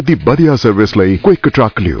ਦੀ ਵਧੀਆ ਸਰਵਿਸ ਲਈ quick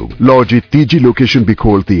truck lube ਲੋ ਜੀ ਤੀਜੀ ਲੋਕੇਸ਼ਨ ਵੀ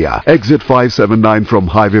ਖੋਲਤੀ ਆ ਐਗਜ਼ਿਟ 579 ਫਰਮ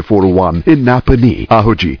ਹਾਈਵੇ 401 ਇਨ ਨਾਪਨੀ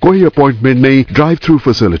ਆਹੋ ਜੀ ਕੋਈ ਅਪਾਇੰਟਮੈਂਟ ਨਹੀਂ drive through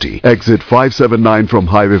facility exit 579 firm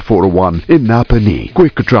highway 401 in ਨਾਪਨੀ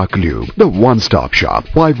quick truck lube the one stop shop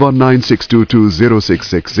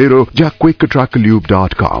 5196220660 ਜਾਂ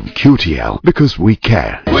quicktrucklube.com QTL because we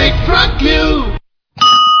care. Quick Truck Lube.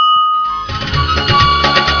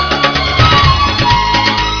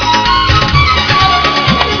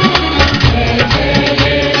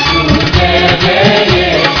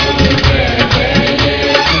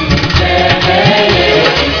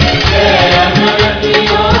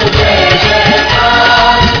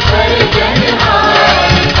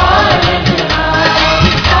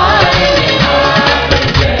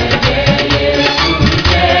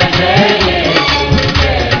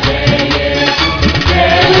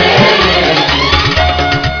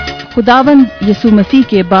 खुदावंद यसु मसीह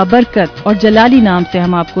के बाबरकत और जलाली नाम से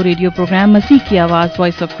हम आपको रेडियो प्रोग्राम मसीह की आवाज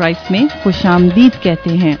वॉइस ऑफ क्राइस्ट में खुशामदीद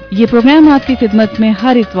कहते हैं। ये प्रोग्राम आपकी खिदमत में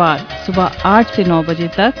हर इतवार सुबह 8 से 9 बजे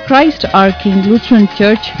तक Christ our King Lutheran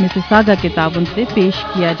Church Mississauga के ताबन से पेश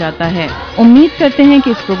किया जाता है। उम्मीद करते हैं कि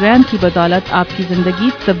इस प्रोग्राम की बदौलत आपकी जिंदगी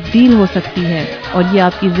तब्दील हो सकती है और ये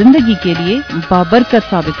आपकी जिंदगी के लिए बाबरकत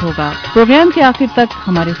साबित होगा। प्रोग्राम के आखिर तक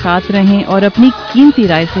हमारे साथ रहें और अपनी कीमती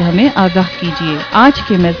राय से हमें आगाह कीजिए। आज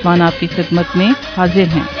के मेजबान आपकी खिदमत में हाजिर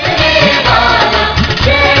हैं।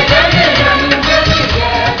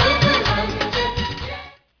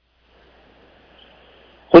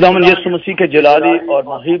 खुदावंद यीशु मसीह के जलाली और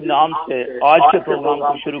महीब नाम से आज के प्रोग्राम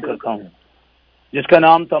को शुरू करता हूं, जिसका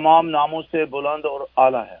नाम तमाम नामों से बुलंद और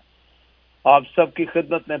आला है। आप सबकी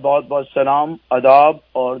खिदमत में बहुत बहुत सलाम, अदाब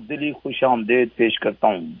और दिली खुशामदीद पेश करता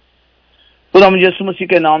हूं। खुदावंद यीशु मसीह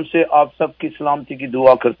के नाम से आप सबकी सलामती की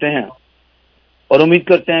दुआ करते हैं और उम्मीद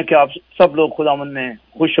करते हैं कि आप सब लोग खुदावंद में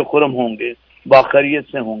खुश व खुरम होंगे, बाखैरियत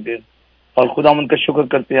से होंगे। और खुदावंद का शुक्र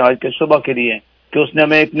करते हैं आज के सुबह के लिए कि उसने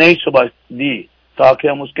हमें एक नई सुबह दी ताकि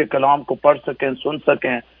हम उसके कलाम को पढ़ सकें, सुन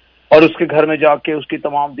सकें और उसके घर में जाके उसकी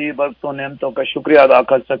तमाम दी बरकतों नेमतों का शुक्रिया अदा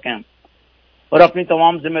कर सकें और अपनी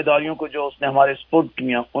तमाम जिम्मेदारियों को जो उसने हमारे सुपुर्द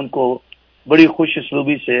किया उनको बड़ी खुश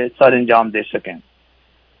इसलूबी से सर अंजाम दे सकें।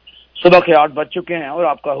 सुबह के 8 बज चुके हैं और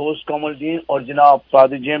आपका होस्ट कमलदीन और जनाब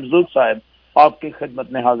फादर जेम्स लूथ साहब आपकी खिदमत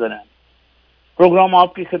में हाजिर हैं। प्रोग्राम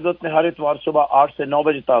आपकी खिदमत में हर इतवार सुबह 8 से 9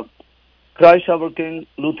 बजे तक Christ our King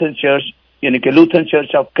Lutheran Church यानी कि लूथरन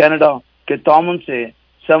चर्च ऑफ कनाडा के तामुन से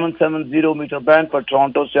 770 मीटर बैंड पर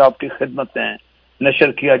टोरंटो से आपकी खिदमत में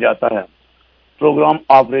नशर किया जाता है। प्रोग्राम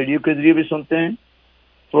आप रेडियो के जरिए भी सुनते हैं,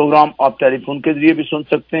 प्रोग्राम आप टेलीफोन के जरिए भी सुन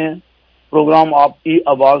सकते हैं, प्रोग्राम आप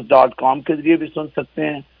awaz.com के जरिए भी सुन सकते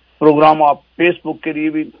हैं, प्रोग्राम आप फेसबुक के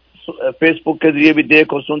जरिए भी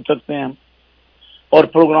देख और सुन सकते हैं और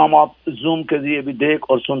प्रोग्राम आप जूम के जरिए भी देख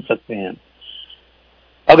और सुन सकते हैं।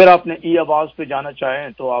 अगर आपने आवाज पे जाना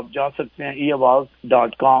चाहें तो आप जा सकते हैं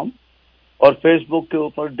awaz.com और फेसबुक के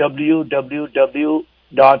ऊपर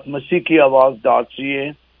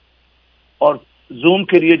www.masihkiawaz.ca और जूम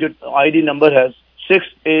के लिए जो आईडी नंबर है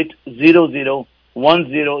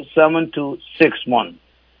 6800107261।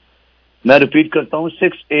 मैं रिपीट करता हूं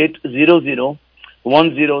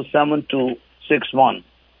 6800107261।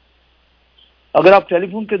 अगर आप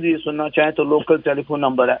टेलीफोन के जरिए सुनना चाहें तो लोकल टेलीफोन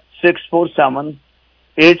नंबर है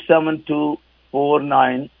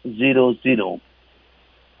 647-872-4900।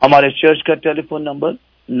 हमारे चर्च का टेलीफोन नंबर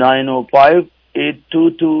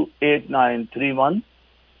 905-822-8931।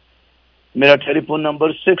 मेरा टेलीफोन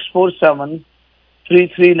नंबर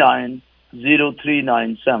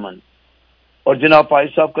 647-339-0397 और जनाब भाई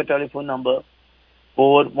साहब का टेलीफोन नंबर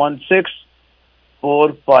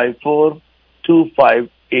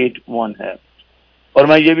 416-454-2581 है। और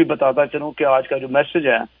मैं ये भी बताता चलूं कि आज का जो मैसेज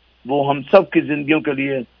है वो हम सब की जिंदगियों के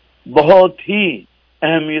लिए बहुत ही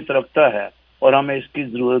अहमियत रखता है और हमें इसकी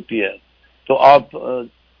जरूरत भी है। तो आप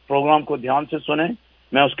प्रोग्राम को ध्यान से सुने।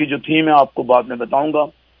 मैं उसकी जो थीम है आपको बाद में बताऊंगा,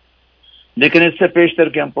 लेकिन इससे पेश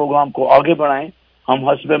करके हम प्रोग्राम को आगे बढ़ाएं। हम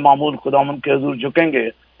हस्बे मामूल खुदावंद के हुजूर झुकेंगे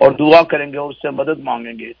और दुआ करेंगे और उससे मदद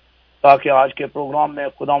मांगेंगे ताकि आज के प्रोग्राम में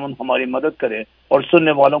खुदावंद हमारी मदद करे और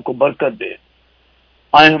सुनने वालों को बरकत दे।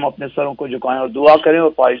 आए हम अपने सरों को झुकाएं और दुआ करें और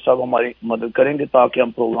भाई साहब हमारी मदद करेंगे ताकि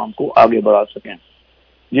हम प्रोग्राम को आगे बढ़ा सकें।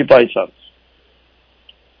 जी भाई साहब।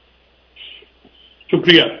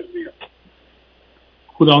 शुक्रिया।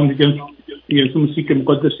 खुदावंद यीशु मसीह के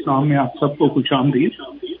मुकद्दस नाम में आप सबको खुशामदीद।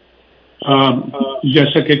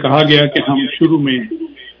 जैसा कि कहा गया कि हम शुरू में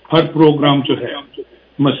हर प्रोग्राम जो है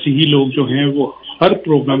मसीही लोग जो हैं वो हर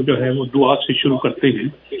प्रोग्राम जो है वो दुआ से शुरू करते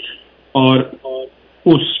हैं और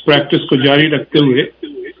उस प्रैक्टिस को जारी रखते हुए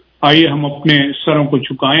आइए हम अपने सरों को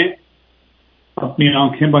झुकाएं, अपनी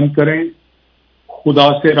आंखें बंद करें خدا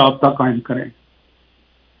سے رابطہ قائم کریں۔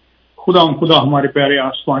 خدا ہمارے پیارے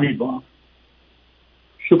آسمانی باپ،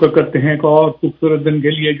 شکر کرتے ہیں کہ اور خوبصورت دن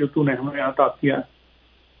کے لیے جو تو نے ہمیں عطا کیا،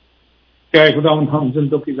 کیا خدا ہم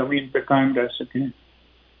زندوں کی زمین پہ قائم رہ سکیں۔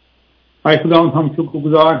 اے خدا ہم شکر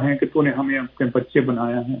گزار ہیں کہ تو نے ہمیں اپنے بچے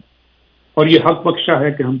بنایا ہے اور یہ حق بخشا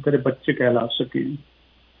ہے کہ ہم تیرے بچے کہلا سکیں،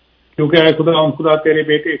 کیونکہ اے خدا تیرے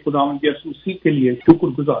بیٹے خدا یسوع مسیح کے لیے شکر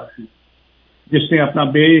گزار ہیں، جس نے اپنا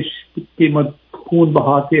بیش قیمت خون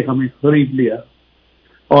بہا کے ہمیں خرید لیا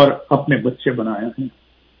اور اپنے بچے بنایا ہے۔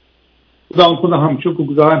 خدا ہم شکر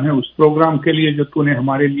گزار ہیں اس پروگرام کے لیے جو تو نے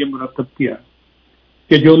ہمارے لیے مرتب کیا،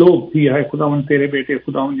 کہ جو لوگ بھی ہے خدا تیرے بیٹے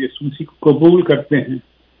خدا یسوع مسیح کو قبول کرتے ہیں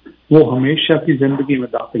وہ ہمیشہ کی زندگی میں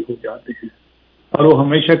داخل ہو جاتے ہیں، اور وہ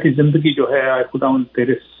ہمیشہ کی زندگی جو ہے اے خدا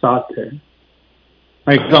تیرے ساتھ ہے۔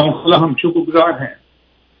 اے خدا ہم شکر گزار ہیں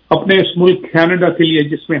اپنے اس ملک کینیڈا کے لیے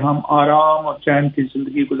جس میں ہم آرام اور چین کی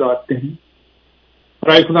زندگی گزارتے ہیں، اور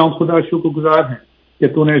اے خدا شکر گزار ہیں کہ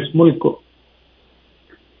تو نے اس ملک کو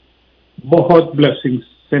بہت بلیسنگ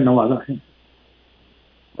سے نوازا ہے،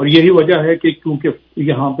 اور یہی وجہ ہے کہ کیونکہ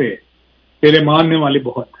یہاں پہ تیرے ماننے والے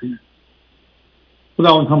بہت ہیں۔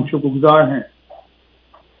 خدا ہم شکر گزار ہیں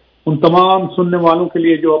ان تمام سننے والوں کے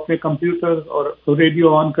لیے جو اپنے کمپیوٹر اور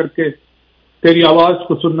ریڈیو آن کر کے تیری آواز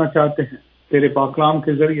کو سننا چاہتے ہیں تیرے پاکلام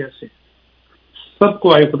کے ذریعے سے، سب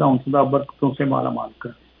کو آئے خدا برکتوں سے مالا مال کر۔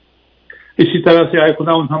 اسی طرح سے آئے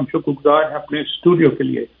خدا ہم شکر گزار ہیں اپنے اسٹوڈیو کے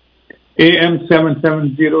لیے AM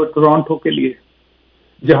 770 ٹورانٹو کے لیے،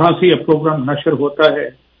 جہاں سے یہ پروگرام نشر ہوتا ہے،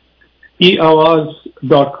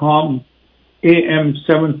 awaz.com AM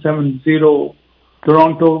 770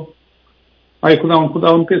 ٹورانٹو۔ آئے خدا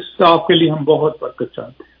ان کے سٹاف کے لیے ہم بہت برکت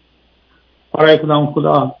چاہتے ہیں، اور آئے خدا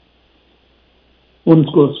ان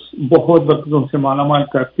کو بہت برکتوں سے مالا مال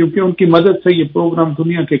کر، کیونکہ ان کی مدد سے یہ پروگرام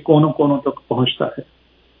دنیا کے کونوں کونوں تک پہنچتا ہے۔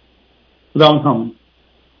 خدا ہم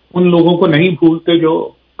ان لوگوں کو نہیں بھولتے جو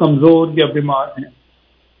کمزور یا بیمار ہیں۔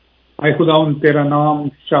 اے خدا تیرا نام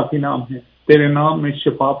شافی نام ہے، تیرے نام میں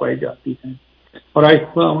شفا پائی جاتی ہے، اور اے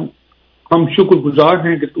خدا ہم شکر گزار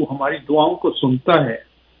ہیں کہ تو ہماری دعاؤں کو سنتا ہے۔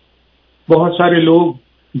 بہت سارے لوگ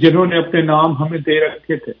جنہوں نے اپنے نام ہمیں دے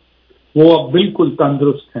رکھے تھے وہ اب بالکل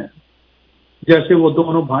تندرست ہیں، جیسے وہ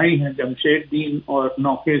دونوں بھائی ہیں جمشید دین اور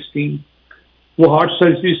نوکیش دین، وہ ہارٹ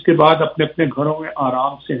سرجریز کے بعد اپنے اپنے گھروں میں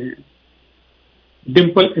آرام سے ہیں۔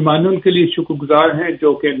 ڈمپل ایمانوئل کے لیے شکر گزار ہیں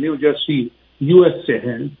جو کہ نیو جرسی US سے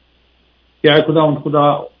ہیں، کیا خدا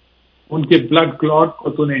ان کے بلڈ کلاٹ کو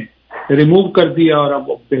تو نے ریموو کر دیا اور اب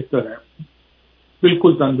وہ بہتر ہے،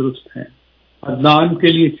 بالکل تندرست ہیں۔ عدنان کے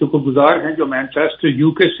لیے شکر گزار ہیں جو مینچسٹر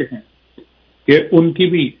UK سے ہیں، کہ ان کی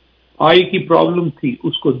بھی آئی کی پرابلم تھی،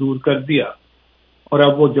 اس کو دور کر دیا، اور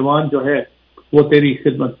اب وہ جوان جو ہے وہ تیری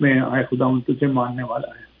خدمت میں آئے خدا تجھے ماننے والا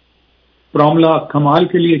ہے۔ پراملا کمال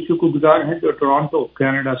کے لیے شکر گزار ہیں جو ٹورانٹو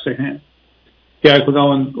کینیڈا سے ہیں، کیا خدا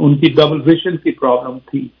ان کی ڈبل ویژن کی پرابلم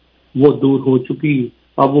تھی وہ دور ہو چکی،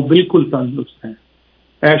 اب وہ بالکل تندرست ہیں۔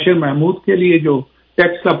 ایشر محمود کے لیے جو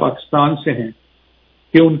ٹیکسلا پاکستان سے ہیں،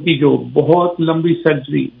 کہ ان کی جو بہت لمبی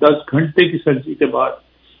سرجری 10 گھنٹے کی سرجری کے بعد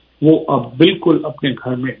وہ اب بالکل اپنے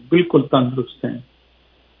گھر میں بالکل تندرست ہیں۔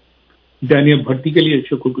 ڈینیل بھٹی کے لیے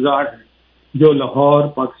شکر گزار ہیں جو لاہور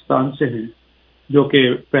پاکستان سے ہیں، جو کہ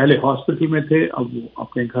پہلے ہاسپٹل میں تھے، اب وہ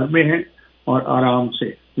اپنے گھر میں ہیں اور آرام سے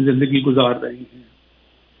زندگی گزار رہی ہیں۔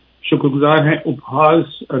 شکر گزار ہیں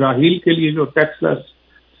ابحاس راہیل کے لیے جو ٹیکساس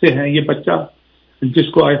سے ہیں، یہ بچہ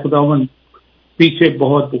جس کو آئے خداوند پیچھے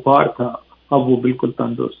بہت بخار تھا، اب وہ بالکل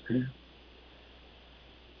تندرست ہے۔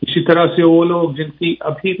 اسی طرح سے وہ لوگ جن کی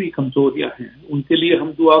ابھی بھی کمزوریاں ہیں ان کے لیے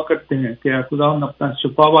ہم دعا کرتے ہیں کہ اے خداوند اپنا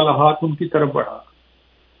شفا والا ہاتھ ان کی طرف بڑھا۔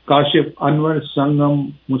 کاشف، انور، سنگم،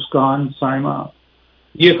 مسکان، سائمہ،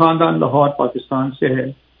 یہ خاندان لاہور پاکستان سے ہے،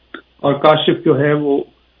 اور کاشف جو ہے وہ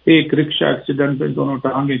ایک رکشہ ایکسیڈنٹ میں دونوں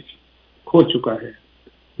ٹانگیں کھو چکا ہے،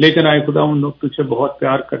 لیکن آئے خداوند لوگ تجھے بہت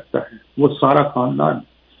پیار کرتا ہے، وہ سارا خاندان،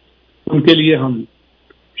 ان کے لیے ہم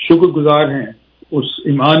شکر گزار ہیں اس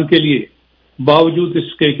ایمان کے لیے، باوجود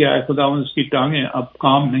اس کے کہ آئے خداوند اس کی ٹانگیں اب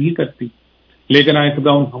کام نہیں کرتی، لیکن آئے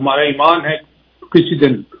خداوند ہمارا ایمان ہے کسی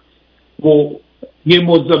دن وہ یہ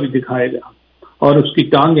معجزہ بھی دکھائے گا اور اس کی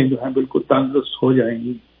ٹانگیں جو ہیں بالکل تندرست ہو جائیں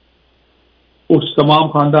گی۔ اس تمام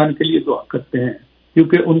خاندان کے لیے دعا کرتے ہیں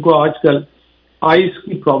کیونکہ ان کو آج کل آئس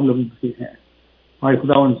کی پرابلم بھی ہے، آئے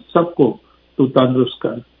خداوند سب کو تو تندرست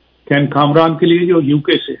کر۔ کین کامران کے لیے جو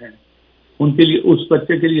UK سے ہیں، ان کے لیے اس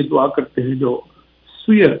بچے کے لیے دعا کرتے ہیں جو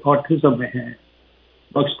سوئر آٹزم میں ہیں،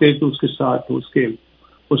 بخش دے تو اس کے ساتھ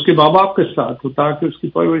اس کے ماں باپ کے ساتھ ہو تاکہ اس کی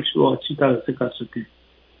پرورش وہ اچھی طرح سے کر سکیں۔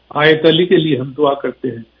 آیت علی کے لیے ہم دعا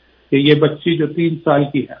کرتے ہیں کہ یہ بچی جو 3 سال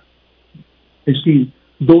کی ہے، اس کی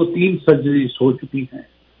 2-3 سرجریز ہو چکی ہیں،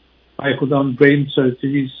 आए खुदा ब्रेन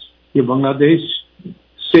सर्जरीज ये बांग्लादेश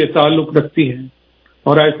से ताल्लुक रखती हैं,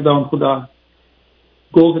 और आए खुदा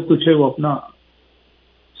को कि तुझे वो अपना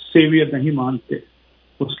सेवियर नहीं मानते,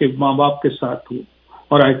 उसके माँ बाप के साथ हो,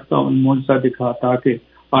 और आए खुदा मुआवजा दिखा ताकि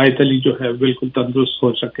आयत अली जो है बिल्कुल तंदुरुस्त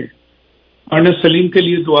हो सके। अर्नस सलीम के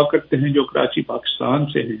लिए दुआ करते हैं जो कराची पाकिस्तान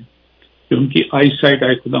से हैं, कि उनकी आई साइट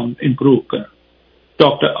आए खुदा इम्प्रूव कर।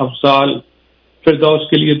 डॉक्टर अफजाल फिरदौस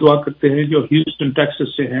के लिए दुआ करते हैं जो ह्यूस्टन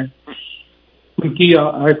टेक्सास से हैं, उनकी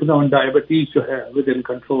आए खुदा डायबिटीज जो है विद इन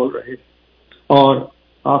कंट्रोल रहे। और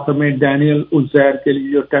आखिर में डैनियल उज़ैर के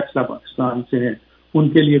लिए जो टेक्सास पाकिस्तान से हैं,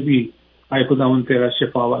 उनके लिए भी आए खुदा तेरा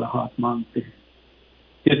शिफा वाला हाथ मांगते हैं।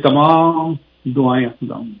 ये तमाम दुआएं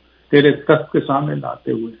खुदा तेरे तख्त के सामने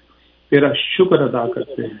लाते हुए तेरा शुक्र अदा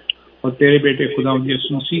करते हैं और तेरे बेटे खुदा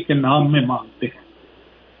यीशु मसीह के नाम में मांगते हैं,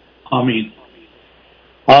 आमीन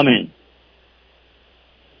आमीन।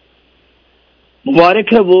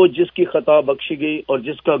 मुबारक है वो जिसकी खता बख्शी गई और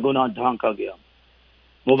जिसका गुनाह ढांका गया।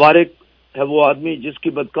 मुबारक है वो आदमी जिसकी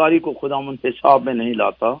बदकारी को खुदावंद हिसाब में नहीं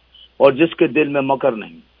लाता और जिसके दिल में मकर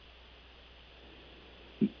नहीं।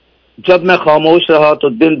 जब मैं खामोश रहा तो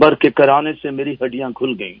दिन भर के कराने से मेरी हड्डियां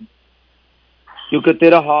खुल गईं, क्योंकि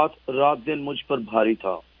तेरा हाथ रात दिन मुझ पर भारी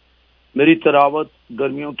था। मेरी तरावत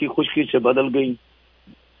गर्मियों की खुश्की से बदल गई।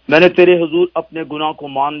 मैंने तेरे हुजूर अपने गुनाह को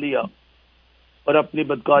मान लिया और अपनी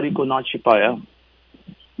बदकारी को ना छिपाया।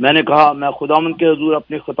 मैंने कहा मैं खुदावंद के हुजूर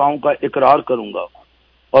अपनी खताओं का इकरार करूंगा,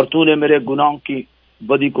 और तूने मेरे गुनाह की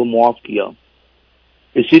बदी को मुआफ किया।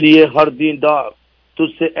 इसीलिए हर दीनदार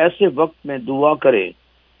तुझसे ऐसे वक्त में दुआ करे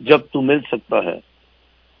जब तू मिल सकता है।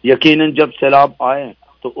 यकीनन जब सैलाब आए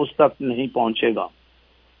तो उस तक नहीं पहुंचेगा।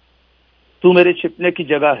 तू मेरे छिपने की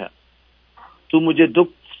जगह है। तू मुझे दुख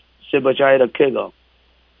से बचाए रखेगा।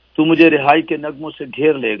 तू मुझे रिहाई के नगमों से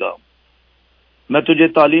घेर लेगा। मैं तुझे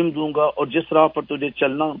तालीम दूंगा और जिस राह पर तुझे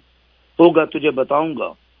चलना होगा तुझे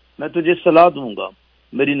बताऊंगा। मैं तुझे सलाह दूंगा,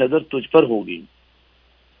 मेरी नजर तुझ पर होगी।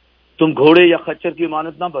 तुम घोड़े या खच्चर की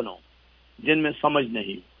मानत ना बनो जिनमें समझ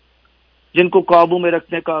नहीं, जिनको काबू में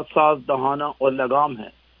रखने का साज दहाना और लगाम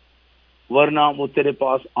है, वरना वो तेरे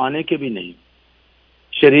पास आने के भी नहीं।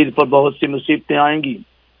 शरीर पर बहुत सी मुसीबतें आएंगी,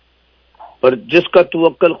 पर जिसका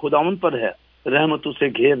तवक्कल खुदावंद पर है रहमत उसे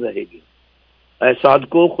घेर रहेगी। ऐ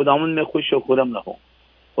सादको खुदावंद में खुश व खुरम रहो,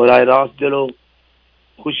 और आए रास्त दिलो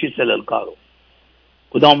खुशी से ललकारो।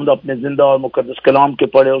 खुदावंद अपने जिंदा और मुकद्दस कलाम के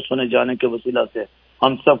पढ़े और सुने जाने के वसीला से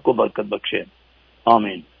हम सबको बरकत बख्शे,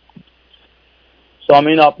 आमीन।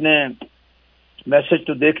 आमीन। आपने मैसेज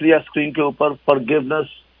तो देख लिया स्क्रीन के ऊपर,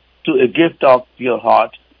 forgiveness to a gift of your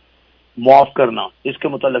heart, माफ करना, इसके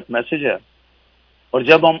मुतालिक मैसेज है। और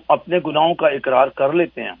जब हम अपने गुनाहों का इकरार कर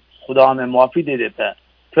लेते हैं, खुदा हमें माफी दे देता है,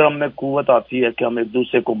 फिर हमें कुव्वत आती है कि हम एक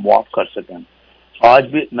दूसरे को माफ कर सकें। आज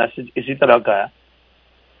भी मैसेज इसी तरह का है।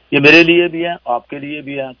 ये मेरे लिए भी है, आपके लिए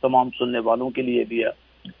भी है, तमाम सुनने वालों के लिए भी है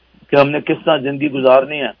कि हमने किस तरह जिंदगी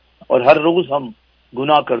गुजारनी है। और हर रोज हम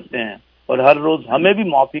गुनाह करते हैं और हर रोज हमें भी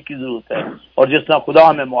माफी की जरूरत है, और जिस तरह खुदा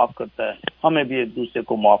हमें माफ करता है हमें भी एक दूसरे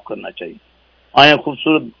को माफ करना चाहिए। आए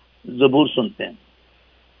खूबसूरत ज़बूर सुनते हैं।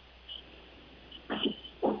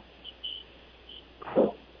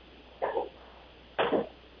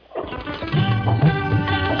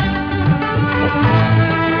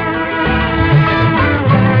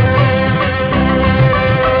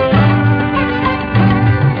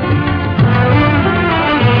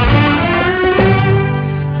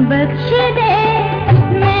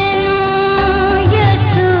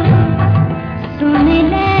 सुन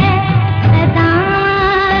ले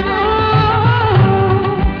अदानों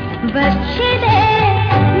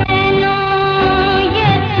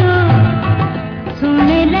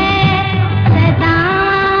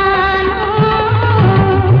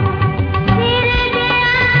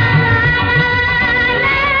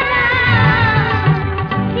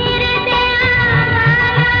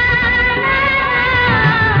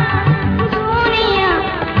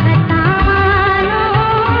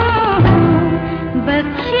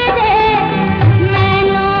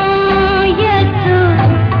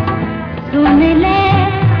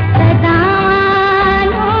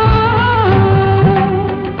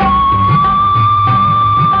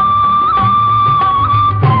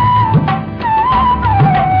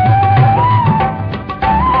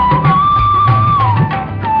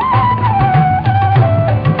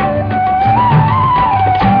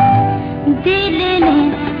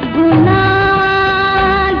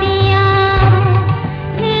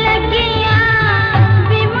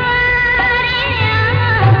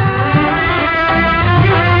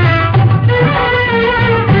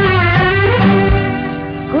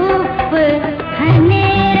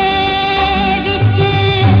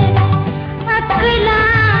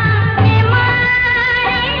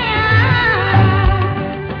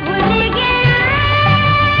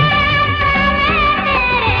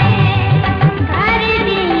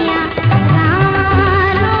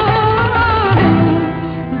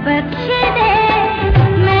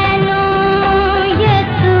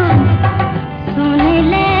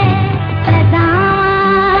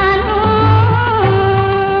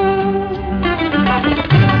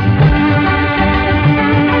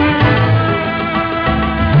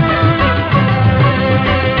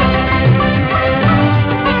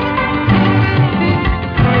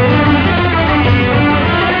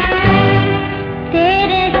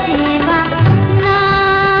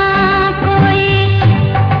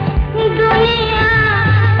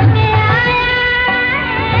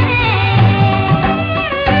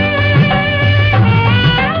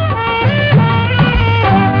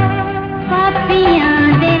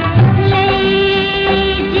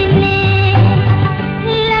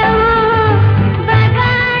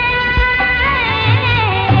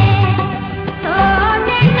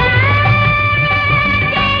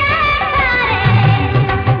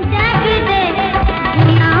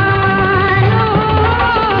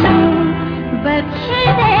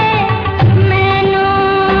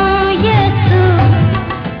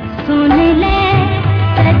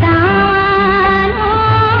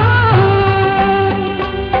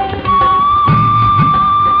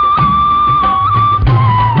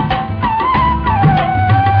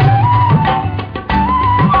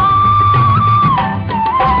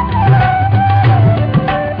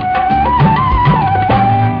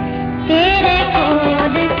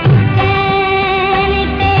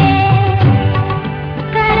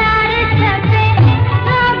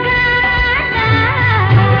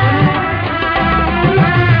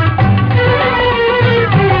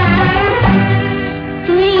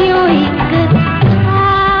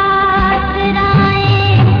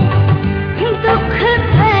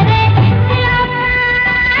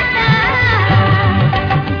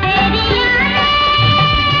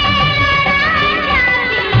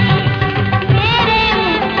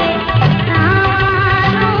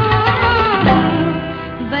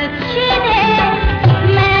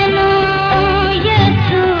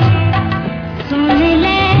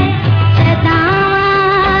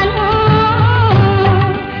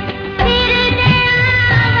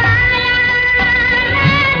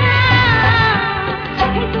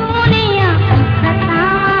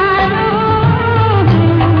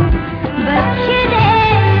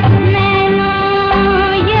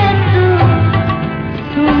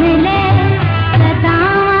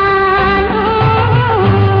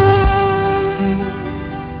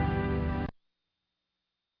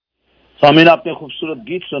سامعین، آپ نے خوبصورت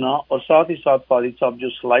گیت سنا اور ساتھ ہی ساتھ فارغ صاحب جو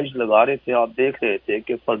سلائڈ لگا رہے تھے آپ دیکھ رہے تھے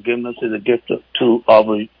کہ forgiveness is a gift to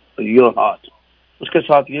your heart. اس کے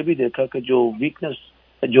ساتھ یہ بھی دیکھا کہ جو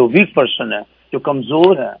ویک پرسن ہے، جو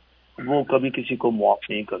کمزور ہے، وہ کبھی کسی کو معاف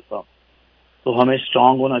نہیں کرتا. تو ہمیں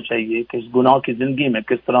اسٹرانگ ہونا چاہیے کہ اس گناہ کی زندگی میں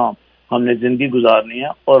کس طرح ہم نے زندگی گزارنی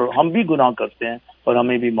ہے، اور ہم بھی گناہ کرتے ہیں اور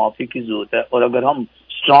ہمیں بھی معافی کی ضرورت ہے. اور اگر ہم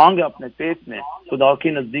اسٹرانگ ہیں اپنے فیتھ میں، خدا کی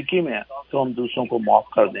نزدیکی میں، تو ہم دوسروں کو معاف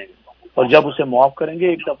کر دیں گے. اور جب اسے معاف کریں گے،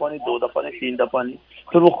 1 دفعہ نہیں، 2 دفعہ نہیں، 3 دفعہ نہیں،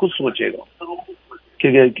 پھر وہ خود سوچے گا کہ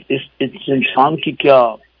اس انسان کی کیا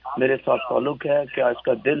میرے ساتھ تعلق ہے، کیا اس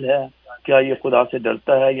کا دل ہے، کیا یہ خدا سے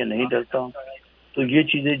ڈرتا ہے یا نہیں ڈرتا. تو یہ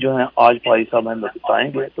چیزیں جو ہیں آج بھائی صاحب ہمیں بتائیں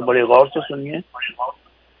گے، تو بڑے غور سے سنیے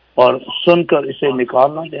اور سن کر اسے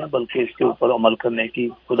نکال نہ دیں، بلکہ اس کے اوپر عمل کرنے کی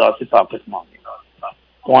خدا سے طاقت مانگیں.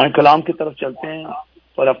 تو آئیں کلام کی طرف چلتے ہیں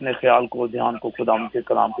اور اپنے خیال کو، دھیان کو خدا کے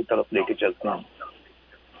کلام کی طرف لے کے چلتے ہیں.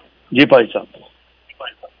 جی بھائی صاحب.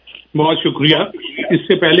 بہت شکریہ. اس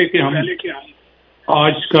سے پہلے کہ ہم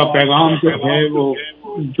آج کا پیغام جو ہے وہ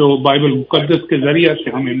جو بائبل مقدس کے ذریعے سے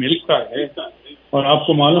ہمیں ملتا ہے، اور آپ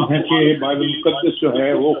کو معلوم ہے کہ بائبل مقدس جو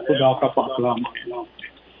ہے وہ خدا کا پاک کلام ہے،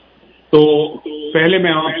 تو پہلے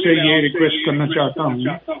میں آپ سے یہ ریکویسٹ کرنا چاہتا ہوں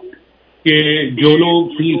کہ جو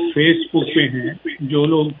لوگ بھی فیس بک پہ ہیں، جو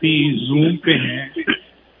لوگ بھی زوم پہ ہیں،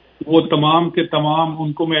 وہ تمام کے تمام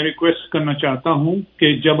ان کو میں ریکویسٹ کرنا چاہتا ہوں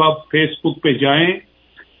کہ جب آپ فیس بک پہ جائیں،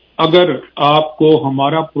 اگر آپ کو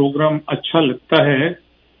ہمارا پروگرام اچھا لگتا ہے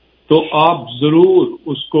تو آپ ضرور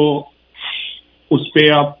اس پہ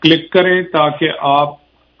آپ کلک کریں تاکہ آپ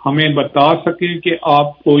ہمیں بتا سکیں کہ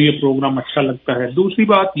آپ کو یہ پروگرام اچھا لگتا ہے. دوسری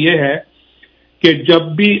بات یہ ہے کہ جب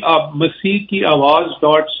بھی آپ مسیح کی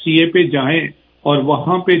آواز.ca پہ جائیں اور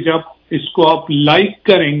وہاں پہ جب اس کو آپ لائک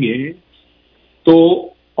کریں گے تو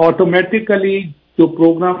آٹومیٹیکلی جو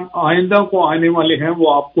پروگرام آئندہ کو آنے والے ہیں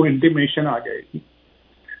وہ آپ کو انٹیمیشن آ جائے گی.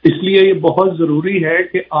 اس لیے یہ بہت ضروری ہے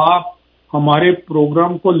کہ آپ ہمارے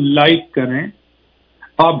پروگرام کو لائک کریں.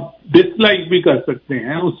 آپ ڈس لائک بھی کر سکتے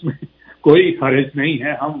ہیں، اس میں کوئی حرج نہیں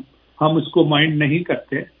ہے، ہم اس کو مائنڈ نہیں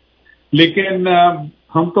کرتے، لیکن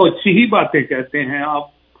ہم تو اچھی ہی باتیں کہتے ہیں.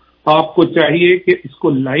 آپ کو چاہیے کہ اس کو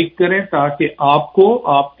لائک کریں تاکہ آپ کو،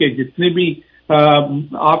 آپ کے جتنے بھی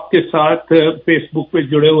آپ کے ساتھ فیس بک پہ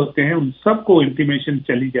جڑے ہوتے ہیں ان سب کو انٹیمیشن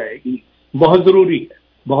چلی جائے گی. بہت ضروری ہے،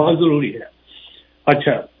 بہت ضروری ہے.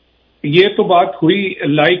 اچھا، یہ تو بات ہوئی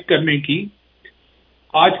لائک کرنے کی.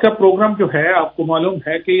 آج کا پروگرام جو ہے آپ کو معلوم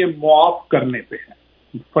ہے کہ یہ معاف کرنے پہ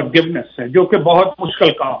ہے، forgiveness ہے، جو کہ بہت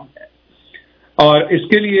مشکل کام ہے. اور اس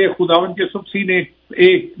کے لیے خداوند یسوع مسیح نے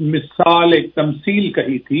ایک مثال، ایک تمثیل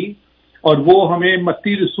کہی تھی، اور وہ ہمیں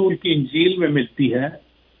متی رسول کی انجیل میں ملتی ہے،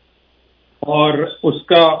 اور اس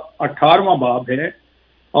کا 18واں باب ہے،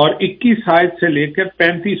 اور 21 آیت سے لے کر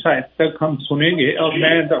 35 آیت تک ہم سنیں گے. اور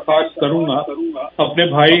میں درخواست کروں گا اپنے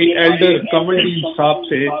بھائی ایلڈر کملدین صاحب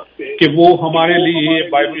سے کہ وہ ہمارے لیے یہ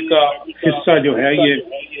بائبل کا حصہ جو ہے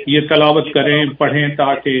یہ تلاوت کریں، پڑھیں،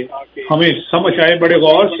 تاکہ ہمیں سمجھ آئے. بڑے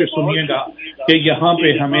غور سے سنیے گا کہ یہاں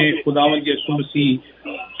پہ ہمیں خداوند یسوع مسیح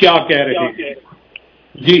کیا کہہ رہے ہیں.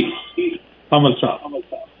 جی کمل صاحب.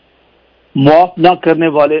 معاف نہ کرنے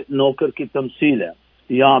والے نوکر کی تمثیل ہے.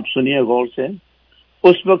 یہاں آپ سنیے غور سے.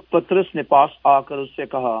 اس وقت پطرس نے پاس آ کر اس سے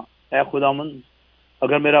کہا، اے خداوند،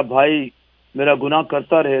 اگر میرا بھائی میرا گناہ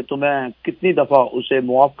کرتا رہے تو میں کتنی دفعہ اسے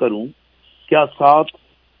معاف کروں؟ کیا 7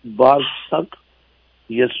 بار تک؟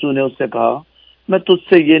 یسوع نے اس سے کہا، میں تجھ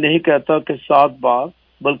سے یہ نہیں کہتا کہ 7 بار،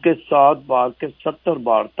 بلکہ 7 بار کے 70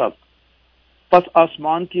 بار تک. پس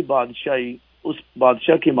آسمان کی بادشاہی اس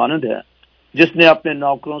بادشاہ کی مانند ہے جس نے اپنے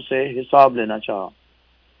نوکروں سے حساب لینا چاہا،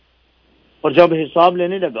 اور جب حساب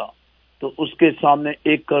لینے لگا تو اس کے سامنے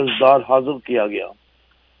ایک قرض دار حاضر کیا گیا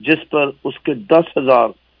جس پر اس کے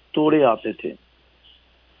 10,000 توڑے آتے تھے.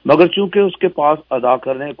 مگر چونکہ اس کے پاس ادا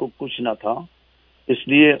کرنے کو کچھ نہ تھا، اس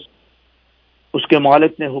لیے اس کے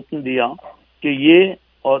مالک نے حکم دیا کہ یہ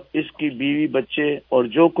اور اس کی بیوی، بچے اور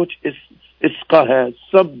جو کچھ اس کا ہے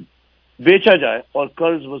سب بیچا جائے اور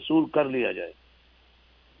قرض وصول کر لیا جائے.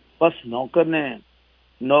 بس نوکر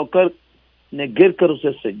نے گر کر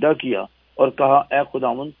اسے سجدہ کیا اور کہا، اے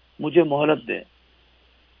خداوند، مجھے مہلت دے،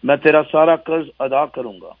 میں تیرا سارا قرض ادا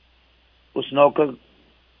کروں گا. اس نوکر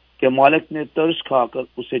کے مالک نے ترس کھا کر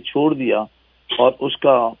اسے چھوڑ دیا اور اس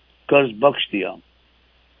کا قرض بخش دیا.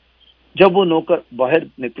 جب وہ نوکر باہر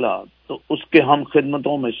نکلا تو اس کے ہم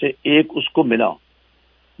خدمتوں میں سے ایک اس کو ملا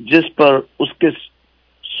جس پر اس کے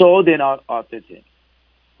 100 دینار آتے تھے.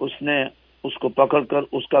 اس نے اس کو پکڑ کر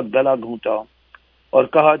اس کا گلا گھونٹا اور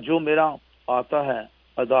کہا، جو میرا آتا ہے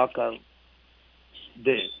ادا کر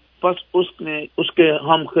دے. پس اس کے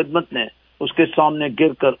ہم خدمت نے اس کے سامنے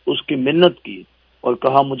گر کر اس کی منت کی اور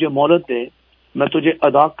کہا مجھے مہلت دے، میں تجھے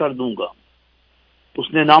ادا کر دوں گا۔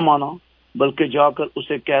 اس نے نہ مانا، بلکہ جا کر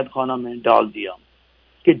اسے قید خانہ میں ڈال دیا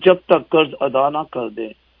کہ جب تک قرض ادا نہ کر دے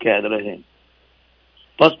قید رہے۔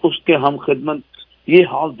 بس اس کے ہم خدمت یہ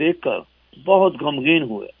حال دیکھ کر بہت غمگین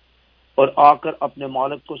ہوئے اور آ کر اپنے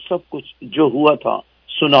مالک کو سب کچھ جو ہوا تھا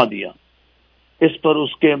سنا دیا۔ اس پر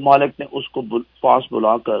اس کے مالک نے اس کو پاس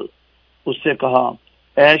بلا کر اس سے کہا،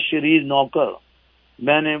 اے شریر نوکر،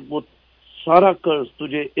 میں نے وہ سارا قرض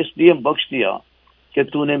تجھے اس لیے بخش دیا کہ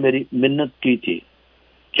تو نے میری منت کی تھی۔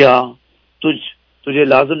 کیا تجھے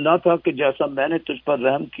لازم نہ تھا کہ جیسا میں نے تجھ پر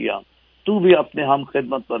رحم کیا تو بھی اپنے ہم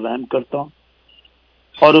خدمت پر رحم کرتا؟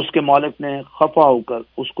 اور اس کے مالک نے خفا ہو کر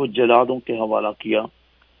اس کو جلادوں کے حوالہ کیا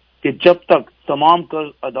کہ جب تک تمام قرض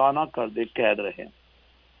ادا نہ کر دے قید رہے۔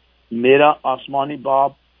 میرا آسمانی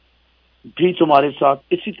باپ بھی تمہارے ساتھ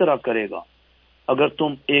اسی طرح کرے گا اگر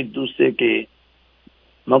تم ایک دوسرے کے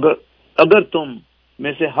اگر تم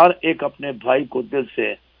میں سے ہر ایک اپنے بھائی کو دل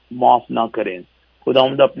سے معاف نہ کریں۔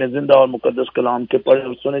 خداوند اپنے زندہ اور مقدس کلام کے پڑھے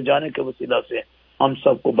اور سنے جانے کے وسیلہ سے ہم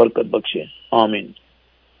سب کو برکت بخشے، آمین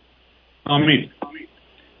آمین۔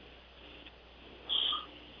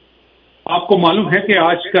 آپ کو معلوم ہے کہ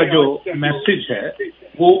آج کا جو میسج ہے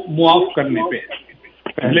وہ معاف کرنے پہ ہے۔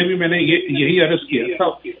 پہلے بھی میں نے یہی عرض کیا تھا،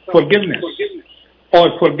 فورگیونیس، اور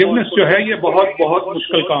فورگیونیس جو ہے یہ بہت بہت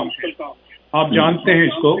مشکل کام ہے، آپ جانتے ہیں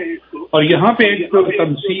اس کو۔ اور یہاں پہ ایک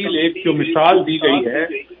تمثیل، ایک جو مثال دی گئی ہے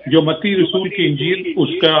جو متی رسول کی انجیل اس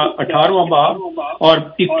کا 18واں باب اور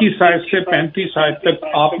 21 آیت سے 35 آیت تک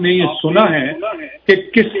آپ نے یہ سنا ہے کہ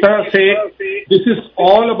کس طرح سے this is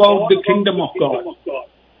all about the kingdom of God.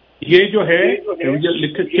 یہ جو ہے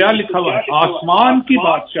کیا لکھا ہوا ہے، آسمان کی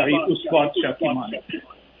بادشاہی اس بادشاہ کی مانند ہے،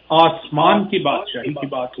 آسمان کی بادشاہی کی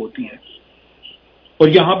بات ہوتی ہے۔ اور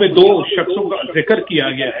یہاں پہ دو شخصوں کا ذکر کیا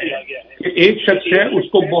گیا ہے کہ ایک شخص ہے اس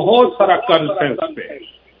کو بہت سارا قرض ہے اس پہ،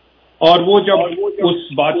 اور وہ جب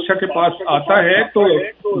اس بادشاہ کے پاس آتا ہے تو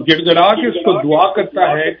گڑ گڑا کے اس کو دعا کرتا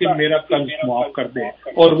ہے کہ میرا قرض معاف کر دے،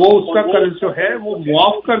 اور وہ اس کا قرض جو ہے وہ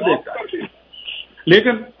معاف کر دیتا ہے۔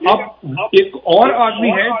 لیکن اب ایک اور آدمی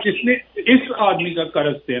ہے جس نے اس آدمی کا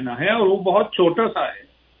قرض دینا ہے اور وہ بہت چھوٹا سا ہے،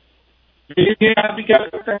 لیکن یہ آدمی کیا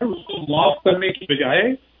کرتا ہے، اس کو معاف کرنے کی بجائے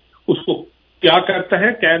اس کو کیا کرتا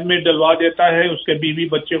ہے، قید میں ڈلوا دیتا ہے، اس کے بیوی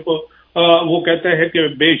بچے کو وہ کہتا ہے کہ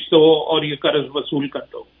بیچ دو اور یہ قرض وصول کر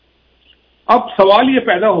دو۔ اب سوال یہ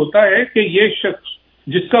پیدا ہوتا ہے کہ یہ شخص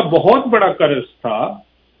جس کا بہت بڑا قرض تھا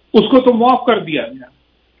اس کو تو معاف کر دیا گیا،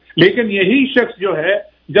 لیکن یہی شخص جو ہے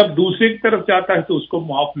جب دوسرے کی طرف جاتا ہے تو اس کو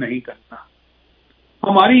معاف نہیں کرتا۔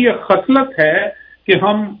 ہماری یہ خصلت ہے کہ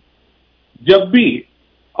ہم جب بھی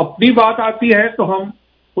اپنی بات آتی ہے تو ہم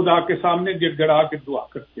خدا کے سامنے گڑ گڑا کے دعا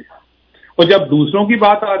کرتے ہیں، اور جب دوسروں کی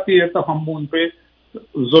بات آتی ہے تو ہم ان پہ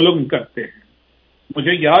ظلم کرتے ہیں۔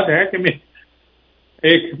 مجھے یاد ہے کہ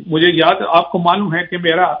آپ کو معلوم ہے کہ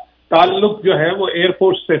میرا تعلق جو ہے وہ ایئر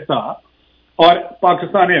فورس سے تھا، اور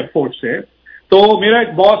پاکستان ایئر فورس سے۔ تو میرا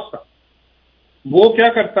ایک باس تھا، وہ کیا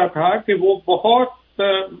کرتا تھا کہ وہ بہت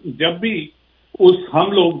جب بھی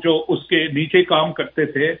ہم لوگ جو اس کے نیچے کام کرتے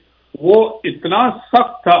تھے وہ اتنا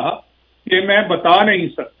سخت تھا کہ میں بتا نہیں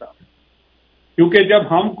سکتا، کیونکہ جب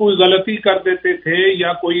ہم کوئی غلطی کر دیتے تھے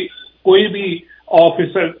یا کوئی بھی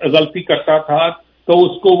آفیسر غلطی کرتا تھا تو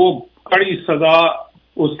اس کو وہ کڑی سزا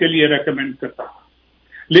اس کے لیے ریکمینڈ کرتا تھا،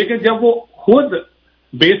 لیکن جب وہ خود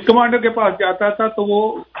بیس کمانڈر کے پاس جاتا تھا تو وہ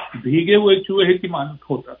بھیگے ہوئے چوہے کی مانند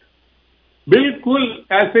ہوتا تھا، بالکل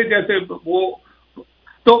ایسے جیسے وہ۔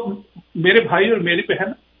 تو میرے بھائی اور میری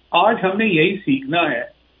بہن، آج ہم نے یہی سیکھنا ہے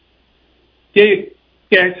کہ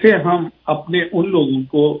کیسے ہم اپنے ان لوگوں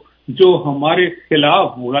کو جو ہمارے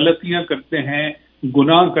خلاف غلطیاں کرتے ہیں،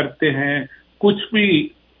 گناہ کرتے ہیں، کچھ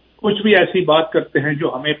بھی ایسی بات کرتے ہیں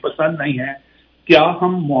جو ہمیں پسند نہیں ہے، کیا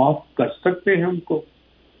ہم معاف کر سکتے ہیں ان کو؟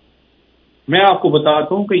 میں آپ کو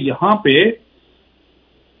بتاتا ہوں کہ یہاں پہ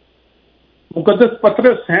مقدس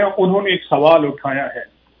پطرس ہیں، انہوں نے ایک سوال اٹھایا ہے،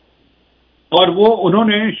 اور وہ انہوں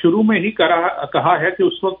نے شروع میں ہی کہا ہے کہ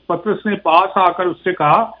اس وقت پطرس نے پاس آ کر اس سے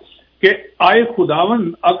کہا کہ آئے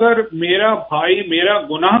خداوند، اگر میرا بھائی میرا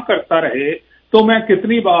گناہ کرتا رہے تو میں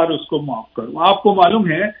کتنی بار اس کو معاف کروں؟ آپ کو معلوم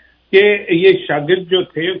ہے کہ یہ شاگرد جو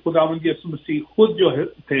تھے خداوند یسوع مسیح خود جو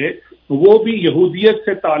تھے وہ بھی یہودیت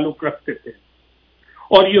سے تعلق رکھتے تھے،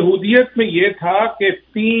 اور یہودیت میں یہ تھا کہ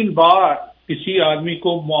 3 بار کسی آدمی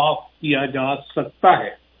کو معاف کیا جا سکتا ہے،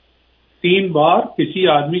 3 بار کسی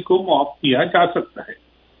آدمی کو معاف کیا جا سکتا ہے۔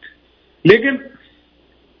 لیکن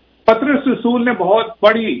پطرس رسول نے بہت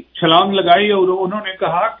بڑی چھلانگ لگائی اور انہوں نے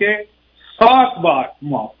کہا کہ 7 بار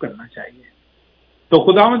معاف کرنا چاہیے۔ تو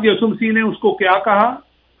خداوند یسوع مسیح نے اس کو کیا کہا؟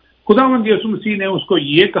 خداوند یسوع مسیح نے اس کو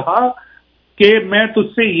یہ کہا کہ میں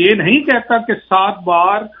تجھ سے یہ نہیں کہتا کہ 7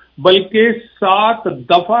 بار بلکہ 7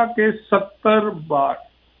 دفعہ کے 70 بار.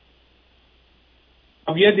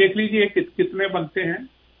 اب یہ دیکھ لیجئے کتنے بنتے ہیں.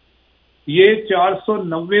 یہ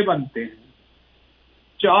 490 بنتے ہیں.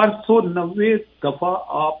 490 دفعہ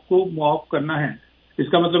آپ کو معاف کرنا ہے. اس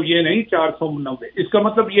کا مطلب یہ نہیں 490، اس کا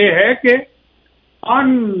مطلب یہ ہے کہ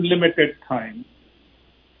انلمیٹڈ ٹائم،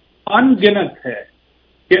 ان گنت ہے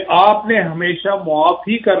کہ آپ نے ہمیشہ معاف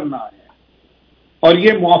ہی کرنا ہے. اور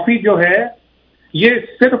یہ معافی جو ہے یہ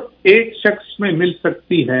صرف ایک شخص میں مل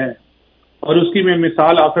سکتی ہے، اور اس کی میں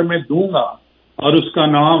مثال آخر میں دوں گا، اور اس کا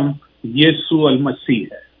نام یسوع المسیح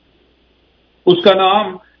ہے. اس کا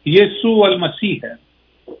نام یسوع المسیح ہے.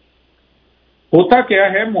 ہوتا کیا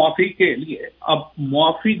ہے معافی کے لیے؟ اب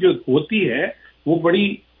معافی جو ہوتی ہے وہ بڑی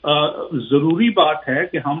ضروری بات ہے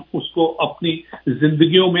کہ ہم اس کو اپنی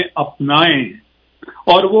زندگیوں میں اپنائیں،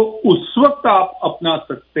 اور وہ اس وقت آپ اپنا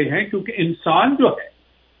سکتے ہیں کیونکہ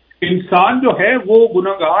انسان جو ہے وہ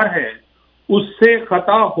گناہگار ہے، اس سے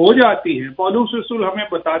خطا ہو جاتی ہے. پولس رسول ہمیں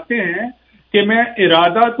بتاتے ہیں کہ میں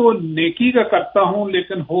ارادہ تو نیکی کا کرتا ہوں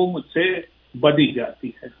لیکن ہو مجھ سے بدی جاتی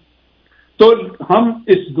ہے. تو ہم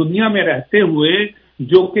اس دنیا میں رہتے ہوئے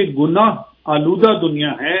جو کہ گناہ آلودہ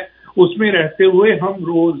دنیا ہے، اس میں رہتے ہوئے ہم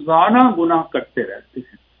روزانہ گناہ کرتے رہتے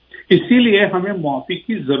ہیں. اسی لیے ہمیں معافی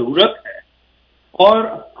کی ضرورت ہے. اور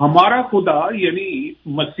ہمارا خدا یعنی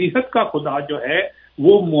مسیحت کا خدا جو ہے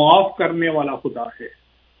وہ معاف کرنے والا خدا ہے.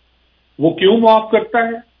 وہ کیوں معاف کرتا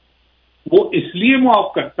ہے؟ وہ اس لیے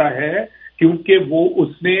معاف کرتا ہے کیونکہ وہ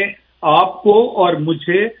اس نے آپ کو اور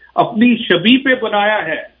مجھے اپنی شبیہ پہ بنایا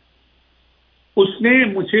ہے. اس نے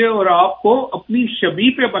مجھے اور آپ کو اپنی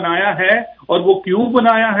شبیہ پہ بنایا ہے. اور وہ کیوں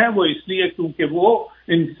بنایا ہے؟ وہ اس لیے کیونکہ وہ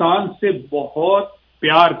انسان سے بہت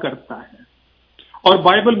پیار کرتا ہے. اور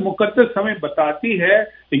بائبل مقدس ہمیں بتاتی ہے،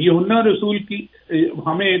 یوحنا رسول کی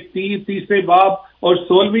ہمیں 3 باب اور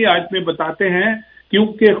 16ویں آیت میں بتاتے ہیں،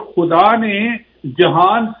 کیونکہ خدا نے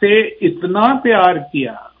جہان سے اتنا پیار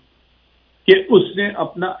کیا کہ اس نے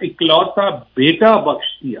اپنا اکلوتا بیٹا بخش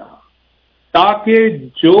دیا، تاکہ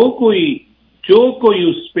جو کوئی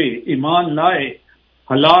اس پہ ایمان لائے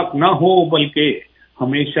ہلاک نہ ہو بلکہ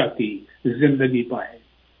ہمیشہ کی زندگی پائے.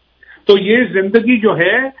 تو یہ زندگی جو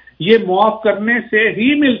ہے یہ معاف کرنے سے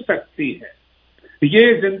ہی مل سکتی ہے.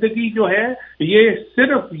 یہ زندگی جو ہے یہ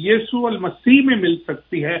صرف یسوع المسیح میں مل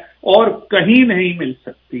سکتی ہے اور کہیں نہیں مل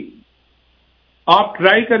سکتی. آپ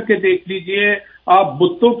ٹرائی کر کے دیکھ لیجئے، آپ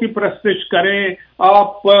بتوں کی پرستش کریں،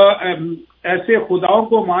 آپ ایسے خداؤں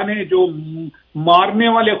کو مانیں جو مارنے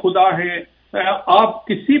والے خدا ہیں، آپ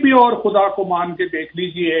کسی بھی اور خدا کو مان کے دیکھ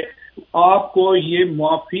لیجئے، آپ کو یہ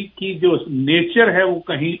معافی کی جو نیچر ہے وہ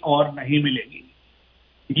کہیں اور نہیں ملے گی.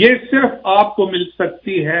 یہ صرف آپ کو مل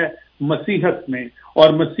سکتی ہے مسیحت میں. اور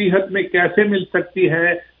مسیحت میں کیسے مل سکتی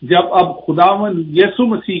ہے؟ جب اب خداوند یسوع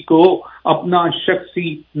مسیح کو اپنا شخصی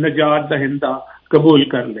نجات دہندہ قبول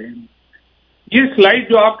کر لیں. یہ سلائیڈ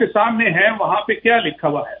جو آپ کے سامنے ہے وہاں پہ کیا لکھا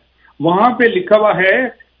ہوا ہے؟ وہاں پہ لکھا ہوا ہے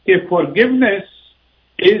کہ forgiveness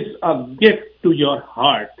is a gift to your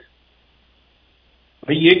heart.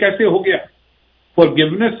 بھئی یہ کیسے ہو گیا؟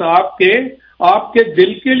 forgiveness آپ کے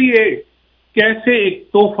دل کے لیے کیسے ایک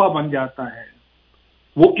تحفہ بن جاتا ہے؟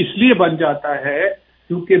 وہ اس لیے بن جاتا ہے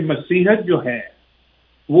کیونکہ مسیحت جو ہے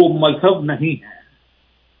وہ مذہب نہیں ہے.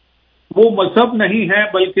 وہ مذہب نہیں ہے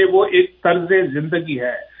بلکہ وہ ایک طرز زندگی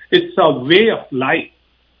ہے. It's a way of life.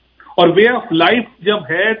 اور وے آف لائف جب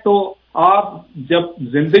ہے تو آپ جب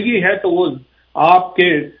زندگی ہے تو وہ آپ کے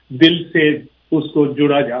دل سے اس کو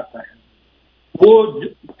جڑا جاتا ہے. وہ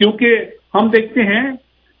کیونکہ ہم دیکھتے ہیں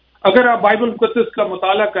اگر آپ بائبل مقدس کا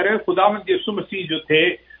مطالعہ کریں، خداوند یسوع مسیح جو تھے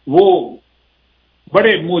وہ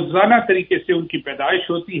بڑے معجزانہ طریقے سے ان کی پیدائش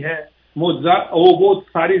ہوتی ہے. وہ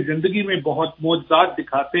ساری زندگی میں بہت معجزات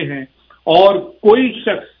دکھاتے ہیں اور کوئی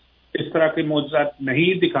شخص اس طرح کے معجزات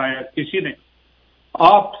نہیں دکھایا کسی نے.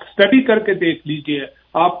 آپ اسٹڈی کر کے دیکھ لیجئے،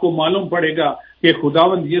 آپ کو معلوم پڑے گا کہ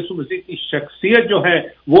خداوند یسوع مسیح کی شخصیت جو ہے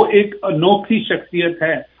وہ ایک انوکھی شخصیت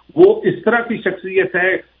ہے. وہ اس طرح کی شخصیت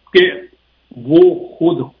ہے کہ وہ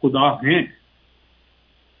خود خدا ہیں.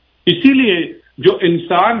 اسی لیے جو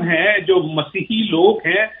انسان ہیں، جو مسیحی لوگ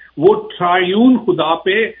ہیں، وہ ٹرائیون خدا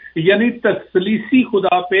پہ یعنی تثلیثی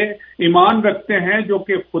خدا پہ ایمان رکھتے ہیں، جو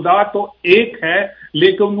کہ خدا تو ایک ہے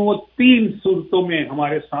لیکن وہ 3 صورتوں میں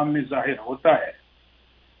ہمارے سامنے ظاہر ہوتا ہے.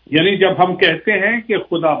 یعنی جب ہم کہتے ہیں کہ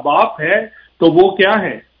خدا باپ ہے تو وہ کیا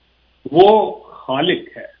ہے؟ وہ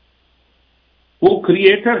خالق ہے، وہ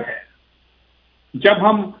کریٹر ہے. جب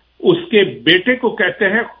ہم اس کے بیٹے کو کہتے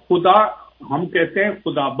ہیں خدا، ہم کہتے ہیں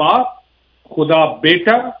خدا باپ، خدا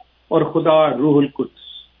بیٹا اور خدا روح القدس.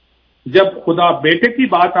 جب خدا بیٹے کی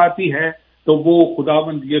بات آتی ہے تو وہ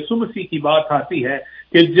خداوند یسوع مسیح کی بات آتی ہے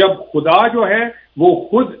کہ جب خدا جو ہے وہ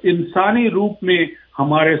خود انسانی روپ میں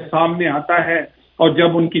ہمارے سامنے آتا ہے، اور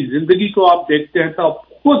جب ان کی زندگی کو آپ دیکھتے ہیں تو آپ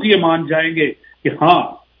خود یہ مان جائیں گے کہ ہاں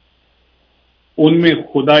ان میں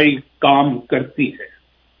خدائی کام کرتی ہے،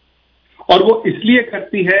 اور وہ اس لیے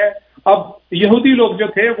کرتی ہے۔ اب یہودی لوگ جو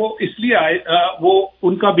تھے وہ اس لیے وہ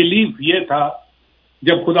ان کا بلیف یہ تھا،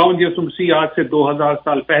 جب خداوند یسوع مسیح آج سے 2000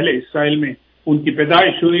 سال پہلے اسرائیل میں ان کی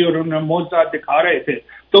پیدائش ہوئی اور انہیں معجزات دکھا رہے تھے،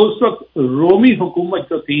 تو اس وقت رومی حکومت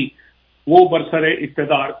جو تھی وہ برسر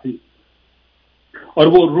اقتدار تھی، اور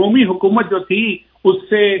وہ رومی حکومت جو تھی اس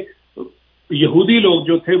سے یہودی لوگ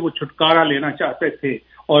جو تھے وہ چھٹکارا لینا چاہتے تھے،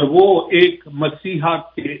 اور وہ ایک مسیحا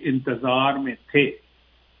کے انتظار میں تھے۔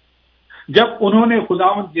 جب انہوں نے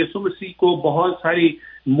خداوند یسوع مسیح کو بہت ساری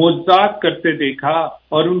معجزات کرتے دیکھا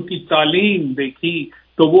اور ان کی تعلیم دیکھی،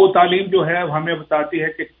 تو وہ تعلیم جو ہے ہمیں بتاتی ہے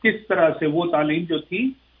کہ کس طرح سے وہ تعلیم جو تھی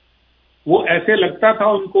وہ ایسے لگتا تھا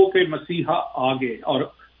ان کو کہ مسیحا آگے، اور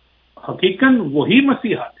حقیقاً وہی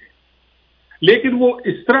مسیحا تھے، لیکن وہ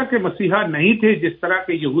اس طرح کے مسیحا نہیں تھے جس طرح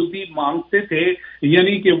کے یہودی مانگتے تھے،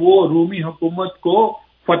 یعنی کہ وہ رومی حکومت کو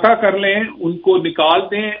فتح کر لیں، ان کو نکال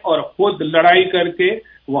دیں اور خود لڑائی کر کے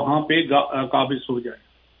وہاں پہ قابض ہو جائے۔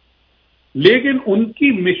 لیکن ان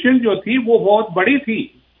کی مشن جو تھی وہ بہت بڑی تھی،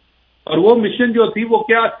 اور وہ مشن جو تھی وہ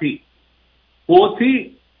کیا تھی؟ وہ تھی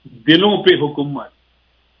دلوں پہ حکومت۔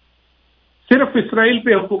 صرف اسرائیل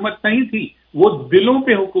پہ حکومت نہیں تھی، وہ دلوں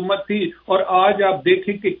پہ حکومت تھی، اور آج آپ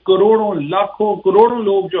دیکھیں کہ کروڑوں لاکھوں کروڑوں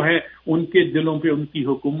لوگ جو ہیں ان کے دلوں پہ ان کی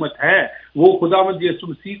حکومت ہے۔ وہ خداوند یسوع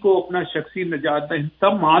مسیح کو اپنا شخصی نجات دہندہ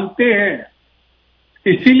مانتے ہیں۔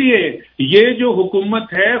 اسی لیے یہ جو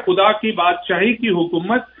حکومت ہے، خدا کی بادشاہی کی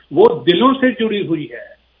حکومت، وہ دلوں سے جڑی ہوئی ہے،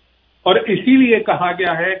 اور اسی لیے کہا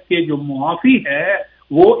گیا ہے کہ جو معافی ہے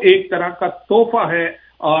وہ ایک طرح کا تحفہ ہے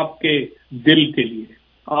آپ کے دل کے لیے،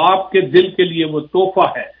 آپ کے دل کے لیے وہ تحفہ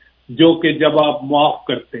ہے جو کہ جب آپ معاف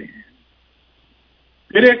کرتے ہیں۔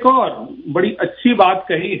 پھر ایک اور بڑی اچھی بات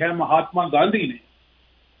کہی ہے مہاتما گاندھی نے۔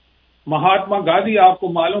 مہاتما گاندھی آپ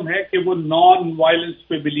کو معلوم ہے کہ وہ نان وائلنس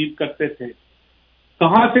پہ بلیو کرتے تھے۔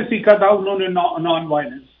 کہاں سے سیکھا تھا انہوں نے نان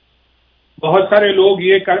وائلنس؟ بہت سارے لوگ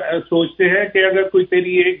یہ سوچتے ہیں کہ اگر کوئی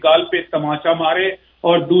تیری ایک گال پہ تماچا مارے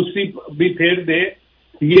اور دوسری بھی پھیر دے،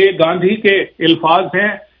 یہ گاندھی کے الفاظ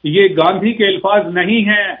ہیں۔ یہ گاندھی کے الفاظ نہیں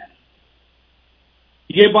ہیں،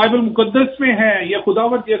 یہ بائبل مقدس میں ہے، یہ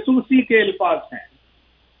خداوند یسوع مسیح کے الفاظ ہیں۔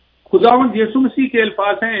 خداوند یسوع مسیح کے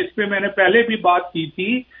الفاظ ہیں، اس پہ میں نے پہلے بھی بات کی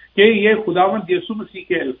تھی کہ یہ خداوند یسوع مسیح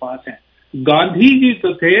کے الفاظ ہیں۔ گاندھی جی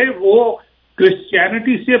تو تھے وہ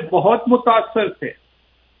کرسچینٹی سے بہت متاثر تھے۔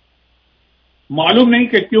 معلوم نہیں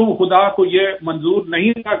کہ کیوں خدا کو یہ منظور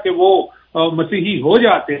نہیں تھا کہ وہ مسیحی ہو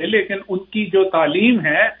جاتے، لیکن ان کی جو تعلیم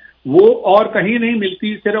ہے وہ اور کہیں نہیں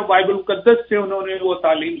ملتی، صرف بائبل مقدس سے انہوں نے وہ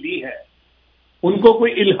تعلیم لی ہے۔ ان کو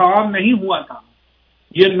کوئی الہام نہیں ہوا تھا،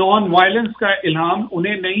 یہ نان وائلنس کا الہام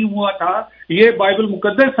انہیں نہیں ہوا تھا۔ یہ بائبل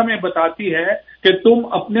مقدس ہمیں بتاتی ہے کہ تم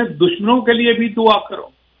اپنے دشمنوں کے لیے بھی دعا کرو،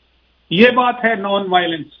 یہ بات ہے نان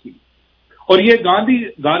وائلنس کی۔ اور یہ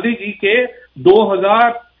گاندھی جی کے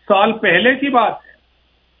 2000 سال پہلے کی بات ہے۔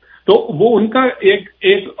 تو وہ ان کا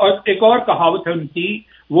ایک اور کہاوت ہے ان کی،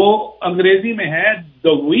 وہ انگریزی میں ہے،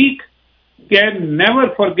 the weak can never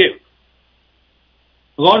forgive۔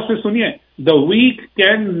 غور سے سنیے، the weak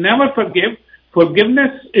can never forgive,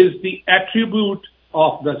 forgiveness is the attribute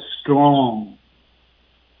of the strong,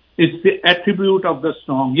 it's the attribute of the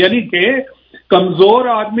strong، یعنی کہ کمزور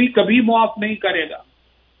آدمی کبھی معاف نہیں کرے گا۔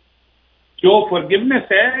 جو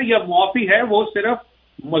forgiveness ہے یا معافی ہے وہ صرف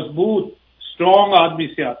مضبوط اسٹرانگ آدمی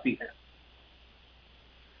سے آتی ہے۔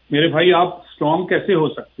 میرے بھائی، آپ اسٹرانگ کیسے ہو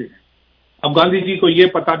سکتے ہیں؟ اب گاندھی جی کو یہ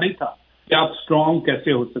پتا نہیں تھا کہ آپ اسٹرانگ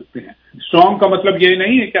کیسے ہو سکتے ہیں۔ اسٹرانگ کا مطلب یہ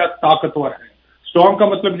نہیں ہے کہ آپ طاقتور ہیں، اسٹرانگ کا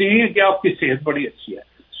مطلب نہیں ہے کہ آپ کی صحت بڑی اچھی ہے۔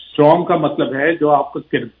 اسٹرانگ کا مطلب ہے جو آپ کا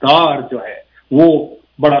کردار جو ہے وہ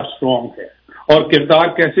بڑا اسٹرانگ ہے۔ اور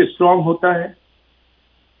کردار کیسے اسٹرانگ ہوتا ہے؟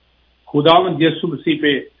 خداوند یسوع مسیح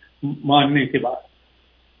پہ ماننے کے بعد۔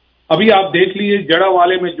 ابھی آپ دیکھ لیجیے جڑا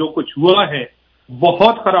والے میں جو کچھ ہوا ہے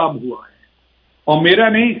بہت خراب ہوا ہے، اور میرا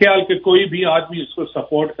نہیں خیال کہ کوئی بھی آدمی اس کو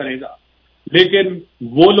سپورٹ کرے گا، لیکن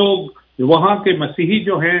وہ لوگ وہاں کے مسیحی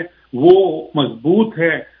جو ہیں وہ مضبوط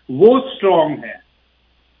ہیں، وہ اسٹرانگ ہیں،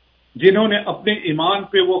 جنہوں نے اپنے ایمان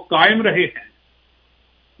پہ وہ قائم رہے ہیں،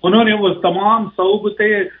 انہوں نے وہ تمام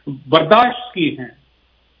صعوبتیں برداشت کی ہیں۔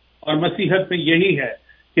 اور مسیحت میں یہی ہے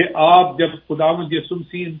کہ آپ جب خداوند یسوع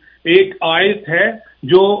مسیح، ایک آیت ہے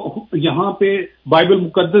جو یہاں پہ بائبل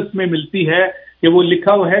مقدس میں ملتی ہے کہ وہ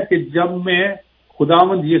لکھا ہوا ہے کہ جب میں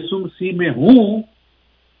خداوند یسوع مسیح میں ہوں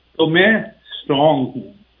تو میں اسٹرانگ ہوں۔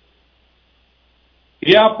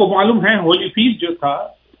 یہ آپ کو معلوم ہے ہولی فیسٹ جو تھا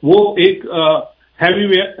वो एक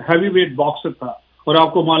हैवी वेट बॉक्सर था और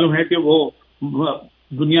आपको मालूम है कि वो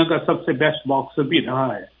दुनिया का सबसे बेस्ट बॉक्सर भी रहा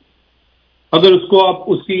है। अगर उसको आप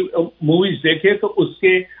उसकी मूवीज देखें तो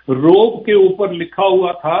उसके रोब के ऊपर लिखा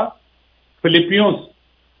हुआ था फिलिपियोस,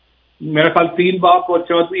 मेरा ख्याल 3 बाब और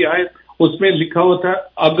 14वीं आयत, उसमें लिखा हुआ था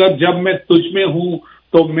अगर जब मैं तुझ में हूं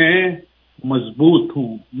तो मैं मजबूत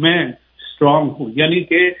हूं, मैं स्ट्रांग हूं। यानी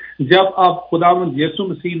कि जब आप खुदावंद यीशु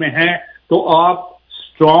मसीह में हैं तो आप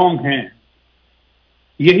स्ट्रांग हैं।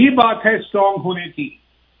 यही बात है स्ट्रांग होने की।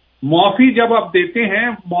 माफी जब आप देते हैं,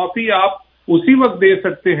 माफी आप उसी वक्त दे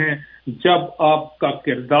सकते हैं जब आपका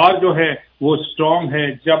किरदार जो है वो स्ट्रांग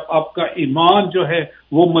है, जब आपका ईमान जो है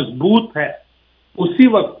वो मजबूत है, उसी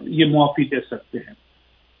वक्त ये माफी दे सकते हैं।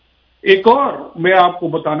 एक और मैं आपको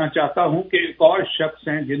बताना चाहता हूं कि एक और शख्स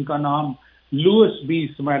हैं जिनका नाम लुइस बी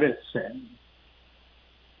स्मैरिस है।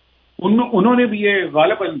 उन्होंने भी, ये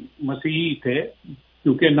गालिबन मसीही थे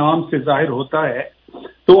क्योंकि नाम से जाहिर होता है,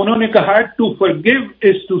 तो उन्होंने कहा to forgive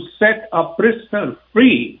is to set a prisoner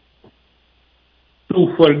free. To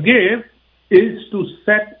forgive is to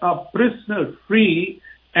set a prisoner free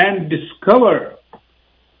and discover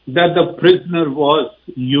that the prisoner was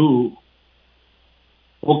you.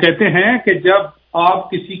 वो कहते हैं कि जब आप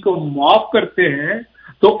किसी को माफ करते हैं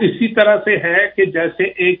तो इसी तरह से है कि जैसे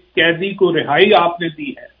एक कैदी को रिहाई आपने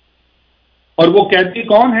दी है, और वो कैदी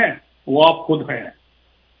कौन है? वो आप खुद हैं।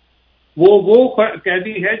 वो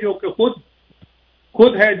कैदी है जो कि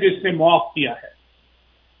खुद है जिसने माफ किया है।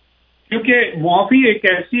 क्योंकि माफी एक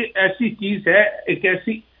ऐसी चीज है, एक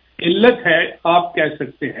ऐसी इल्लत है, आप कह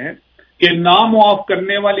सकते हैं कि ना माफ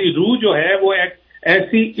करने वाली रूह जो है वो एक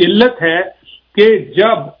ऐसी इल्लत है कि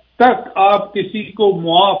जब तक आप किसी को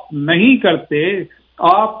माफ नहीं करते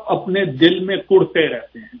आप अपने दिल में कुढ़ते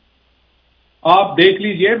रहते हैं। आप देख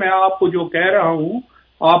लीजिए, मैं आपको जो कह रहा हूं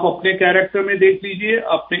आप अपने कैरेक्टर में देख लीजिए,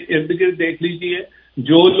 अपने इर्द गिर्द देख लीजिए।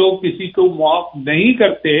 जो लोग किसी को माफ नहीं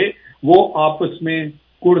करते वो आपस में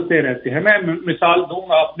कुढ़ते रहते हैं। मैं मिसाल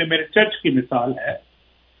दूंगा, अपने मेरे चर्च की मिसाल है।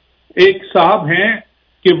 एक साहब हैं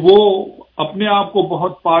कि वो अपने आप को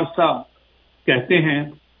बहुत पारसा कहते हैं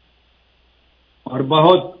और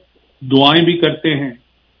बहुत दुआएं भी करते हैं,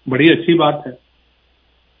 बड़ी अच्छी बात है।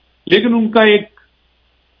 लेकिन उनका एक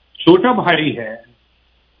छोटा भाई है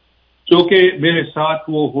जो कि मेरे साथ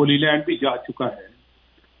वो होली लैंड भी जा चुका है।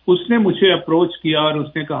 उसने मुझे अप्रोच किया और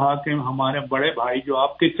उसने कहा कि हमारे बड़े भाई जो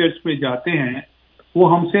आपके चर्च में जाते हैं वो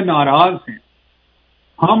हमसे नाराज हैं,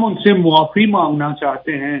 हम उनसे मुआफी मांगना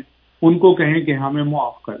चाहते हैं, उनको कहें कि हमें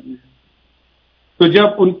मुआफ कर दें। तो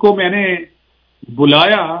जब उनको मैंने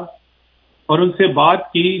बुलाया और उनसे बात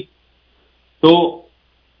की तो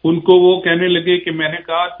उनको वो कहने लगे कि मैंने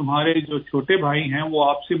कहा तुम्हारे जो छोटे भाई हैं वो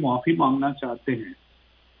आपसे मुआफी मांगना चाहते हैं,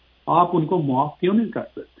 आप उनको माफ क्यों नहीं कर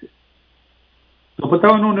सकते? तो पता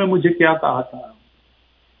उन्होंने मुझे क्या कहा था?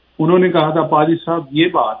 उन्होंने कहा था पादी साहब ये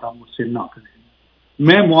बात आप मुझसे ना करें,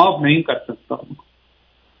 मैं मुआफ नहीं कर सकता हूं।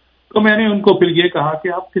 तो मैंने उनको फिर ये कहा कि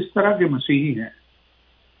आप किस तरह के मसीही हैं,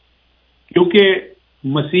 क्योंकि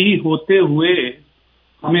मसीही होते हुए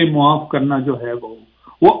हमें मुआफ करना जो है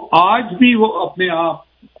वो आज भी वो अपने आप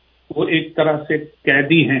वो एक तरह से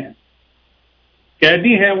कैदी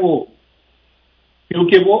हैं वो,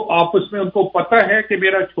 क्योंकि वो आपस में उनको पता है कि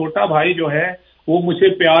मेरा छोटा भाई जो है वो मुझे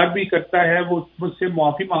प्यार भी करता है, वो मुझसे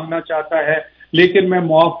माफी मांगना चाहता है, लेकिन मैं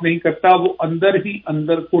माफ नहीं करता। वो अंदर ही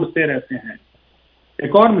अंदर कुढ़ते रहते हैं।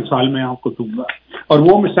 एक और मिसाल मैं आपको दूंगा, और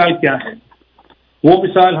वो मिसाल क्या है? वो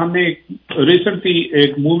मिसाल हमने रिसेंटली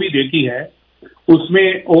एक मूवी देखी है,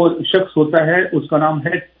 उसमें और शख्स होता है, उसका नाम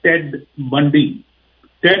है टेड बंडी।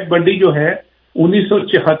 टेड बंडी जो है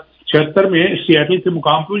 1976 में सिएटल के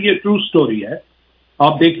मुकाम पर, ये ट्रू स्टोरी है,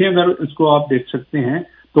 आप देखें, अगर इसको आप देख सकते हैं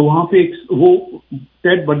तो वहां पे वो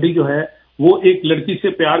टेड बंडी जो है वो एक लड़की से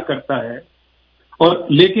प्यार करता है, और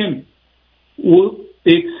लेकिन वो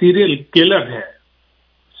एक सीरियल किलर है।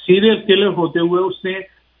 सीरियल किलर होते हुए उसने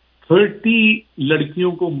 30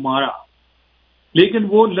 लड़कियों को मारा, लेकिन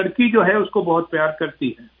वो लड़की जो है उसको बहुत प्यार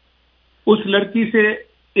करती है। उस लड़की से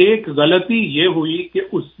एक गलती ये हुई कि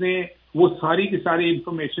उसने वो सारी की सारी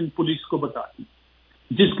इंफॉर्मेशन पुलिस को बता दी,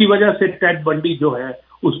 जिसकी वजह से टेड बंडी जो है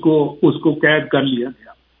उसको कैद कर लिया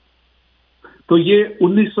गया। तो ये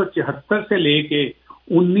 1974 से लेके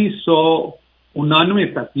 1999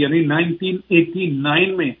 तक, यानी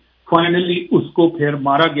 1989 में फाइनली उसको फिर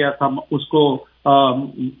मारा गया था, उसको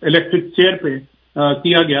इलेक्ट्रिक चेयर पे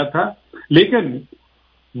किया गया था। लेकिन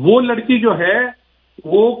वो लड़की जो है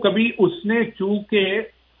वो कभी उसने चूंकि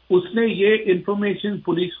उसने ये इंफॉर्मेशन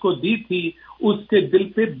पुलिस को दी थी, उसके दिल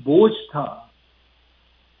पे बोझ था,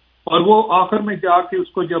 और वो आखिर में जाके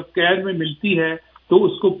उसको जब कैद में मिलती है تو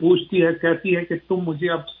اس کو پوچھتی ہے, کہتی ہے کہ تم مجھے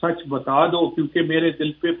اب سچ بتا دو کیونکہ میرے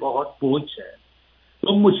دل پہ بہت بوجھ ہے,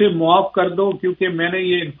 تم مجھے معاف کر دو کیونکہ میں نے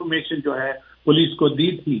یہ انفارمیشن جو ہے پولیس کو دی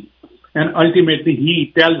تھی. And ultimately he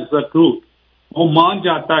tells the truth, وہ مان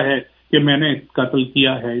جاتا ہے کہ میں نے قتل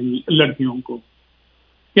کیا ہے لڑکیوں کو.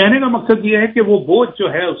 کہنے کا مقصد یہ ہے کہ وہ بوجھ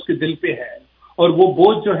جو ہے اس کے دل پہ ہے, اور وہ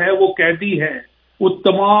بوجھ جو ہے وہ قیدی ہے, وہ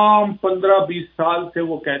تمام 15-20 سال سے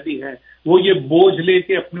وہ قیدی ہے, وہ یہ بوجھ لے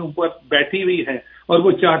کے اپنے اوپر بیٹھی ہوئی ہے, اور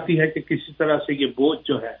وہ چاہتی ہے کہ کسی طرح سے یہ بوجھ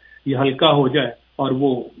جو ہے یہ ہلکا ہو جائے, اور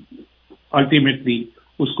وہ الٹیمیٹلی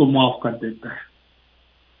اس کو معاف کر دیتا ہے.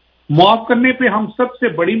 معاف کرنے پہ ہم سب سے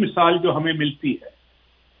بڑی مثال جو ہمیں ملتی ہے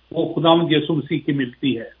وہ خداوند یسوع مسیح کی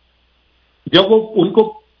ملتی ہے. جب وہ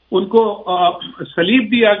ان کو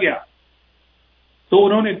صلیب دیا گیا تو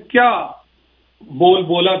انہوں نے کیا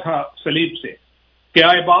بولا تھا صلیب سے, کہ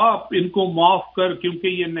اے باپ ان کو معاف کر کیونکہ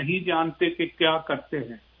یہ نہیں جانتے کہ کیا کرتے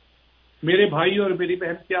ہیں. میرے بھائی اور میری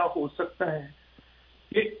بہن, کیا ہو سکتا ہے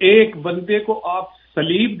کہ ایک بندے کو آپ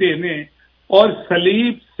صلیب دینے اور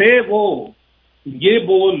صلیب سے وہ یہ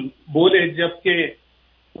بولے جبکہ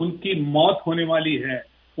ان کی موت ہونے والی ہے,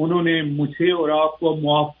 انہوں نے مجھے اور آپ کو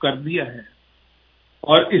معاف کر دیا ہے.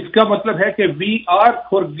 اور اس کا مطلب ہے کہ وی آر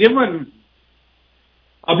فارگیون.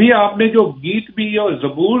 ابھی آپ نے جو گیت بھی اور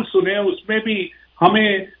زبور سنے اس میں بھی ہمیں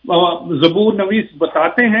زبور نویس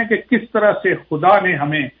بتاتے ہیں کہ کس طرح سے خدا نے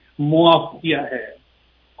ہمیں معاف کیا ہے.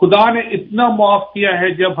 خدا نے اتنا معاف کیا ہے,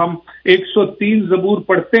 جب ہم 103 زبور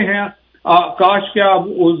پڑھتے ہیں, کاش کیا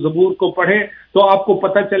اس زبور کو پڑھیں تو آپ کو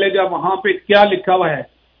پتہ چلے گا وہاں پہ کیا لکھا ہوا ہے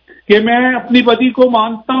کہ میں اپنی بدی کو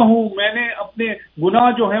مانتا ہوں, میں نے اپنے گناہ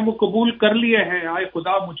جو ہیں وہ قبول کر لیے ہیں, آئے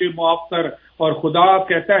خدا مجھے معاف کر. اور خدا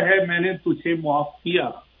کہتا ہے میں نے تجھے معاف کیا.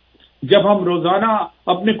 جب ہم روزانہ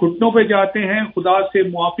اپنے گھٹنوں پہ جاتے ہیں, خدا سے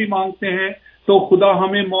معافی مانگتے ہیں, تو خدا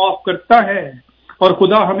ہمیں معاف کرتا ہے. اور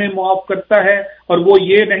خدا ہمیں معاف کرتا ہے, اور وہ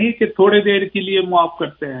یہ نہیں کہ تھوڑے دیر کے لیے معاف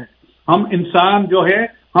کرتے ہیں. ہم انسان جو ہے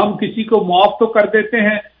ہم کسی کو معاف تو کر دیتے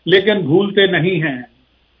ہیں لیکن بھولتے نہیں ہیں.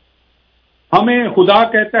 ہمیں خدا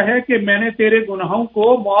کہتا ہے کہ میں نے تیرے گناہوں کو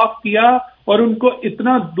معاف کیا اور ان کو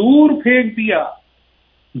اتنا دور پھینک دیا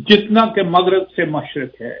جتنا کہ مغرب سے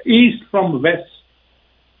مشرق ہے, ایسٹ فرام ویسٹ.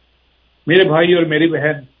 میرے بھائی اور میری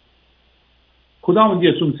بہن, خداوند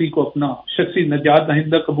یسوع مسیح کو اپنا شخصی نجات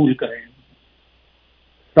دہندہ قبول کریں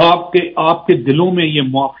تاکہ آپ کے دلوں میں یہ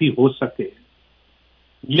معافی ہو سکے.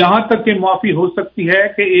 یہاں تک کہ معافی ہو سکتی ہے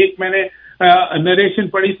کہ ایک میں نے نریشن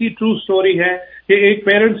پڑھی تھی, ٹرو سٹوری ہے, کہ ایک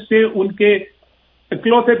پیرنٹس سے ان کے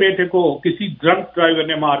اکلوتے بیٹے کو کسی ڈرنک ڈرائیور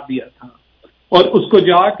نے مار دیا تھا, اور اس کو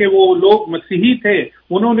جا کے, وہ لوگ مسیحی تھے,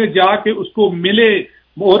 انہوں نے جا کے اس کو ملے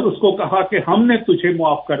اور اس کو کہا کہ ہم نے تجھے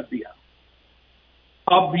معاف کر دیا.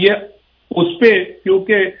 اب یہ اس پہ,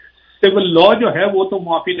 کیونکہ سول لا جو ہے وہ تو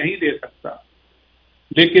معافی نہیں دے سکتا,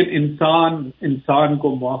 لیکن انسان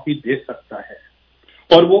کو معافی دے سکتا ہے,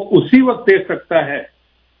 اور وہ اسی وقت دے سکتا ہے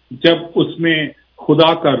جب اس میں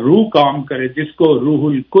خدا کا روح کام کرے, جس کو روح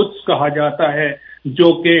القدس کہا جاتا ہے,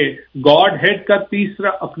 جو کہ گاڈ ہیڈ کا تیسرا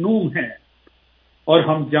اقنوم ہے. اور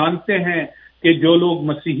ہم جانتے ہیں کہ جو لوگ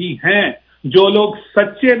مسیحی ہیں, جو لوگ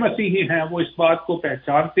سچے مسیحی ہیں, وہ اس بات کو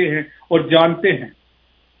پہچانتے ہیں اور جانتے ہیں.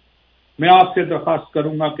 میں آپ سے درخواست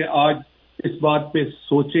کروں گا کہ آج اس بات پہ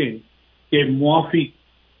سوچیں کہ معافی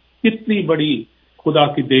کتنی بڑی خدا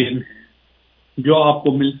کی دین ہے جو آپ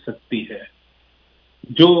کو مل سکتی ہے,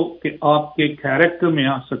 جو کہ آپ کے کیریکٹر میں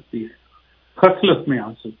آ سکتی ہے, خصلت میں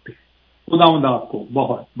آ سکتی ہے. خداوند آپ کو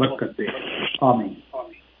بہت برکت دے. آمین.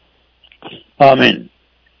 آمین.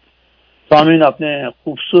 آمین. آپ نے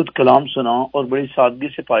خوبصورت کلام سنا اور بڑی سادگی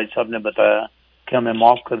سے پائی صاحب نے بتایا کہ ہمیں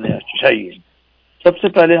معاف کرنا چاہیے. سب سے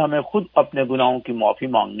پہلے ہمیں خود اپنے گناہوں کی معافی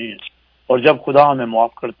مانگنی ہے, اور جب خدا ہمیں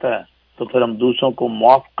معاف کرتا ہے تو پھر ہم دوسروں کو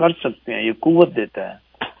معاف کر سکتے ہیں, یہ قوت دیتا ہے.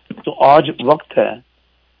 تو آج وقت ہے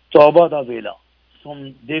توبہ دا ویلا. تو ہم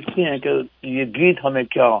دیکھتے ہیں کہ یہ گیت ہمیں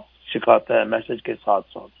کیا سکھاتا ہے میسج کے ساتھ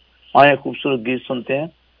ساتھ. آئیں خوبصورت گیت سنتے ہیں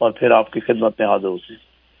اور پھر آپ کی خدمت میں حاضر ہوتے ہیں.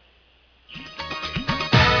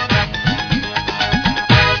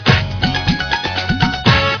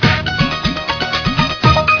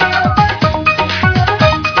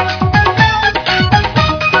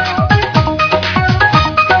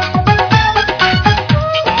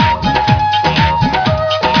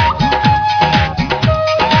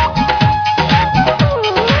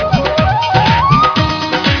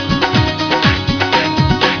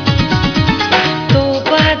 तो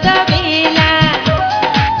पदा वेला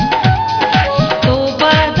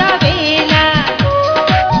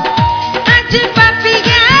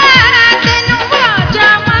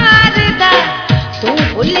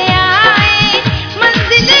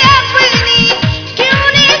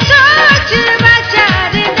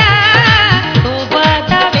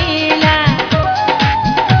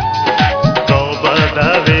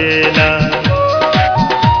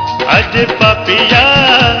ਅੱਜ ਪਾਪੀਆ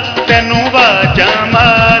ਤੈਨੂੰ ਵਾਜਾਂ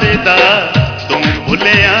ਮਾਰਦਾ, ਤੂੰ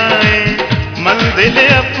ਭੁੱਲਿਆ ਏ ਮੰਜ਼ਿਲ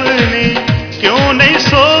ਆਪਣੀ, ਕਿਉਂ ਨਹੀਂ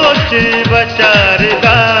ਸੋਚ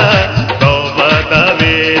ਵਿਚਾਰਦਾ। ਤੌਬਾ ਦਾ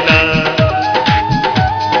ਵੇਲਾ,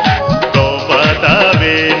 ਤੌਬਾ ਦਾ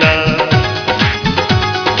ਵੇਲਾ।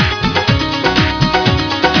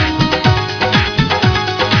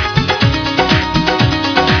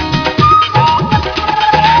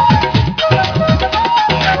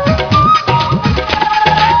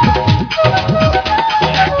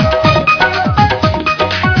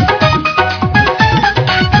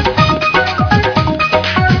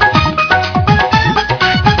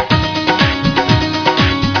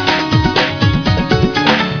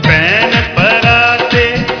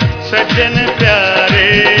 ਸੱਜਣ ਪਿਆਰੇ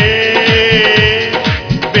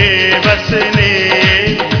ਬੇਵਸ ਨੇ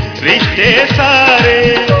ਰਿਸ਼ਤੇ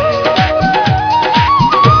ਸਾਰੇ,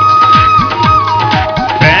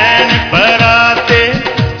 ਭੈਣ ਭਰਾ ਤੇ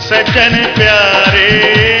ਸੱਜਣ ਪਿਆਰੇ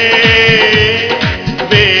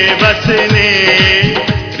ਬੇਵਸ ਨੇ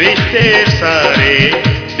ਰਿਸ਼ਤੇ ਸਾਰੇ।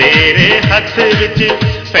 ਤੇਰੇ ਹੱਥ ਵਿੱਚ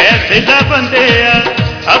ਫੈਸਲਾ ਬੰਦਿਆ,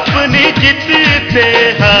 ਆਪਣੀ ਜਿੱਤ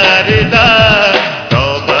ਤੇ ਹਾਰ ਦਾ।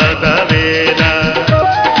 ਤੌਬਾ ਦਾ ਵੇਲਾ,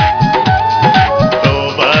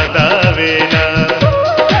 ਤੌਬਾ ਦਾ ਵੇਲਾ।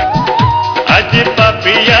 ਅੱਜ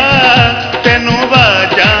ਪਾਪੀਆ ਤੈਨੂੰ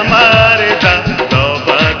ਵਾਜਾਂ ਮਾਰਦਾ,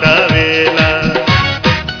 ਤੌਬਾ ਦਾ ਵੇਲਾ।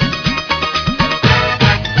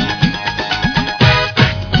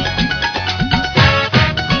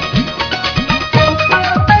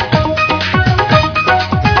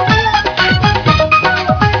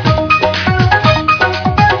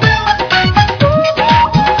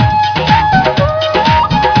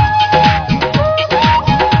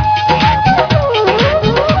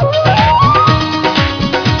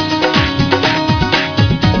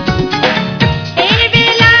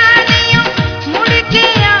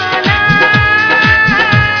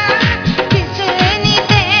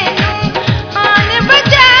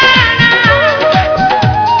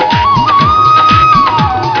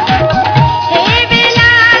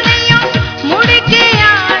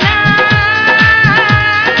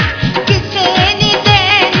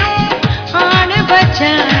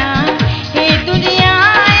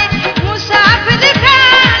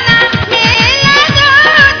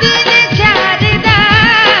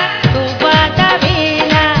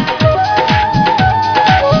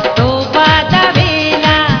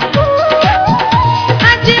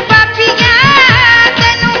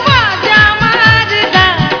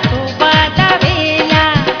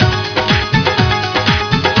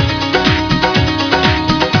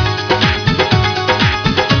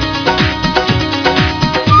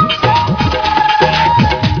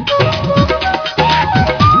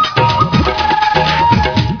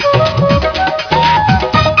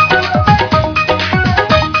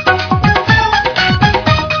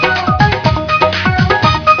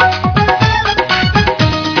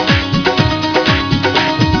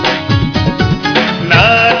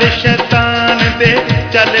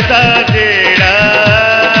 ਚੱਲਦਾ ਜਿਹੜਾ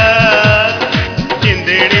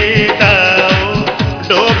ਜਿੰਦੜੀ ਦਾ ਉਹ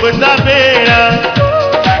ਡੋਬਦਾ ਬੇੜਾ,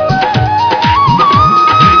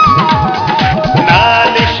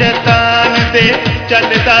 ਨਾਲ ਸ਼ੈਤਾਨ ਦੇ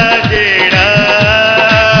ਚੱਲਦਾ ਜਿਹੜਾ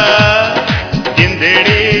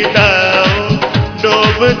ਜਿੰਦੜੀ ਦਾ ਉਹ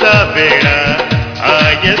ਡੋਬਦਾ ਬੇੜਾ। ਆ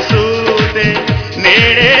ਯਸੂ ਦੇ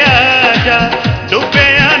ਨੇੜੇ ਆ ਜਾ,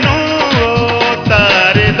 ਡੁੱਬਿਆਂ ਨੂੰ ਉਹ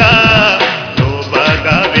ਤਾਰਦਾ।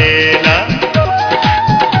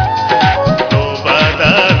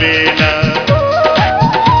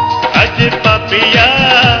 ਪਾਪੀਆ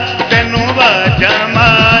ਤੈਨੂੰ ਵਾਜਾਂ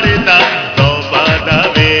ਮਾਰਦਾ, ਤੌਬਾ ਦਾ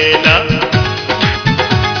ਵੇਲਾ।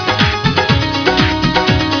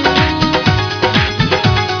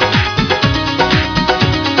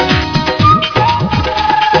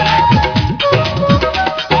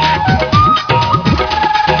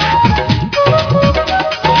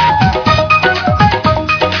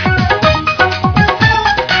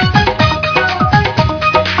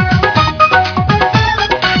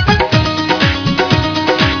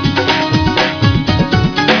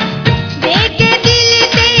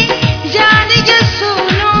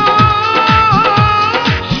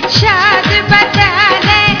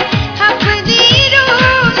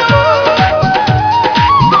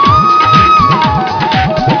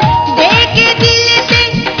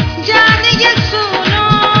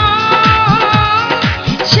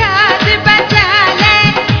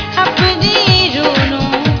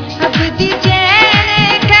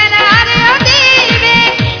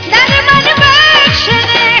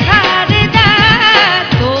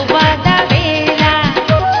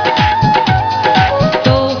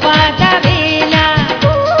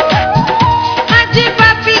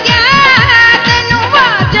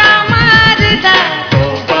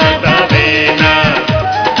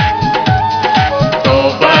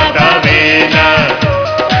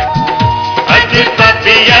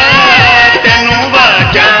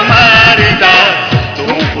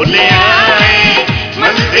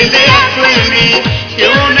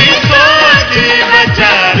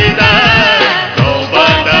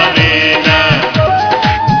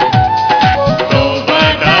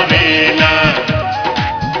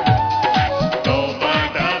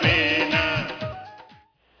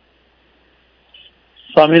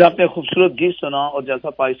 سامعین، آپ نے خوبصورت گیت سنا، اور جیسا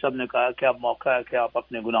پائی صاحب نے کہا کہ اب موقع ہے کہ آپ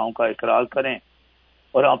اپنے گناہوں کا اقرار کریں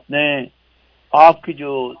اور اپنے آپ کی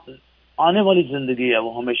جو آنے والی زندگی ہے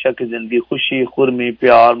وہ ہمیشہ کی زندگی خوشی، خرمی،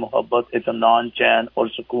 پیار، محبت، اطمینان، چین اور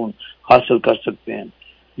سکون حاصل کر سکتے ہیں.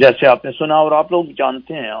 جیسے آپ نے سنا اور آپ لوگ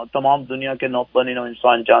جانتے ہیں اور تمام دنیا کے بنی نوع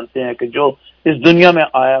انسان جانتے ہیں کہ جو اس دنیا میں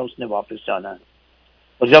آیا اس نے واپس جانا ہے،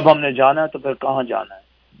 اور جب ہم نے جانا ہے تو پھر کہاں جانا ہے.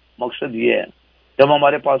 مقصد یہ ہے، جب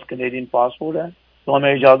ہمارے پاس کینیڈین پاسپورٹ ہے تو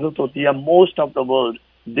ہمیں اجازت ہوتی ہے. Most of the world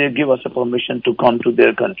they gave us a permission to come to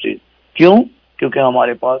their country. کیوں؟ کیونکہ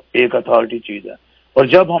ہمارے پاس ایک اتھارٹی چیز ہے، اور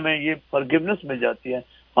جب ہمیں یہ فرگیونیس مل جاتی ہے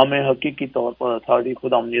ہمیں حقیقی طور پر اتھارٹی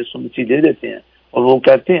خدا یسوع مسیح دے دیتے ہیں، اور وہ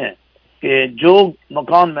کہتے ہیں کہ جو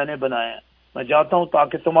مکان میں نے بنایا ہے میں جاتا ہوں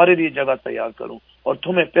تاکہ تمہارے لیے جگہ تیار کروں اور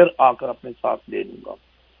تمہیں پھر آ کر اپنے ساتھ لے لوں گا.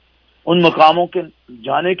 ان مقاموں کے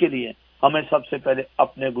جانے کے لیے ہمیں سب سے پہلے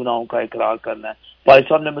اپنے گناہوں کا اقرار کرنا ہے. بھائی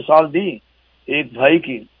صاحب نے مثال دی ایک بھائی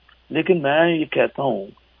کی، لیکن میں یہ کہتا ہوں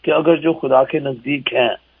کہ اگر جو خدا کے نزدیک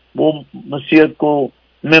ہیں وہ مسیحیت کو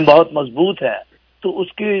میں بہت مضبوط ہے تو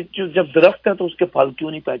اس کے جو جب درخت ہے تو اس کے پھل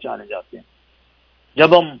کیوں نہیں پہچانے جاتے ہیں؟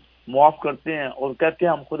 جب ہم معاف کرتے ہیں اور کہتے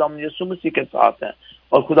ہیں ہم خدا یسوع مسیح کے ساتھ ہیں،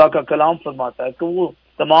 اور خدا کا کلام فرماتا ہے کہ وہ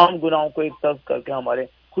تمام گناہوں کو ایک طرف کر کے ہمارے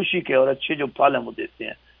خوشی کے اور اچھے جو پھل ہیں وہ دیتے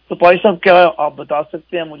ہیں. تو بھائی صاحب کیا آپ بتا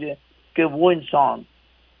سکتے ہیں مجھے کہ وہ انسان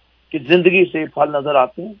کی زندگی سے پھل نظر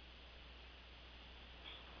آتے ہیں؟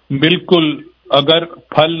 بالکل. اگر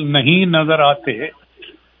پھل نہیں نظر آتے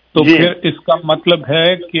تو پھر اس کا مطلب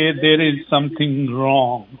ہے کہ دیر از سم تھنگ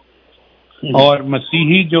رانگ. اور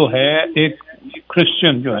مسیحی جو ہے، ایک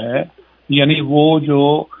کرسچن جو ہے، یعنی وہ جو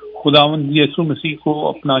خداوند یسوع مسیح کو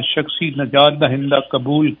اپنا شخصی نجات دہندہ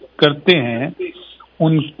قبول کرتے ہیں،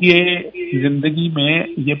 ان کے زندگی میں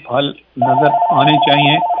یہ پھل نظر آنے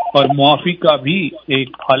چاہیے، اور معافی کا بھی ایک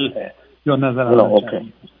پھل ہے جو نظر آنا چاہیے.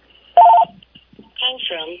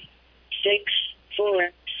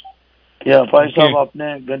 کیا بھائی صاحب آپ نے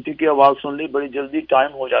گھنٹی کی آواز سن لی؟ بڑی جلدی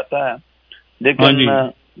ٹائم ہو جاتا ہے، لیکن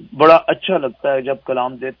بڑا اچھا لگتا ہے جب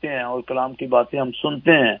کلام دیتے ہیں اور کلام کی باتیں ہم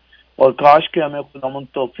سنتے ہیں، اور کاش کہ ہمیں خداوند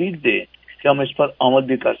توفیق دے کہ ہم اس پر عمل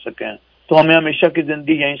بھی کر سکیں. تو ہمیں ہمیشہ کی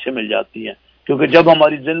زندگی یہیں سے مل جاتی ہے، کیونکہ جب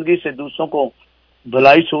ہماری زندگی سے دوسروں کو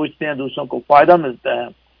بھلائی سوچتے ہیں، دوسروں کو فائدہ ملتا ہے،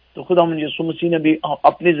 تو خداوند یسوع مسیح نے بھی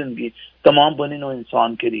اپنی زندگی تمام بنی نوع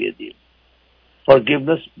انسان کے لیے دی.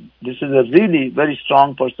 Forgiveness, this is a really very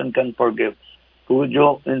strong person can forgive. تو جو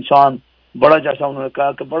انسان بڑا، جیسا انہوں نے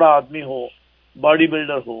کہا کہ بڑا آدمی ہو، باڈی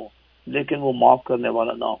بلڈر ہو، لیکن وہ معاف کرنے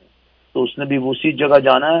والا نہ ہو، تو اس نے بھی اسی جگہ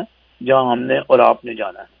جانا ہے جہاں ہم نے اور آپ نے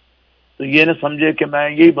جانا ہے. تو یہ نہ سمجھے کہ میں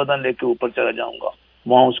یہی بدن لے کے اوپر چلا جاؤں گا،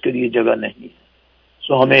 وہاں اس کے لیے جگہ نہیں ہے.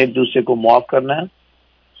 سو ہمیں ایک دوسرے کو معاف کرنا ہے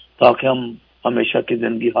تاکہ ہم ہمیشہ کی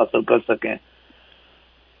زندگی حاصل کر سکیں.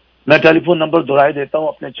 میں ٹیلی فون نمبر دہرائی دیتا ہوں،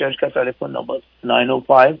 اپنے چرچ کا ٹیلی فون نمبر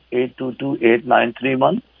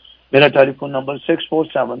 905-822-8931. میرا ٹیلی فون نمبر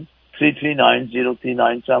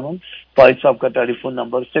 647-339-0397. فائد صاحب کا ٹیلی فون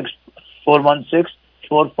نمبر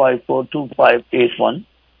 6416-454-2581.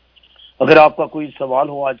 اگر آپ کا کوئی سوال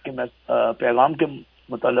ہو آج کے پیغام کے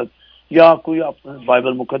متعلق، یا کوئی آپ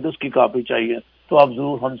بائبل مقدس کی کاپی چاہیے، تو آپ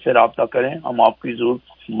ضرور ہم سے رابطہ کریں، ہم آپ کی ضرور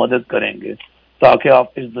مدد کریں گے تاکہ آپ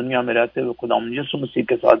اس دنیا میں رہتے ہوئے خدا یسوع مسیح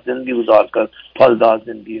کے ساتھ زندگی گزار کر پھلدار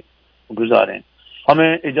زندگی گزاریں.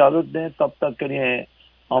 ہمیں اجازت دیں، تب تک کے لیے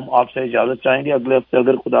ہم آپ سے اجازت چاہیں گے. اگلے ہفتے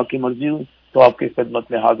اگر خدا کی مرضی ہوئی تو آپ کی خدمت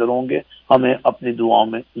میں حاضر ہوں گے. ہمیں اپنی دعاؤں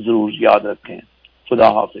میں ضرور یاد رکھیں. خدا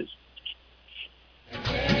حافظ.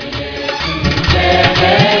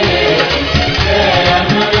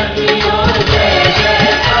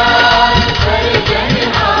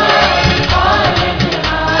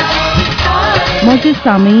 معزز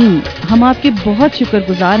سامعین، ہم آپ کے بہت شکر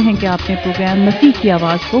گزار ہیں کہ آپ نے پروگرام مسیح کی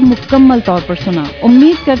آواز کو مکمل طور پر سنا.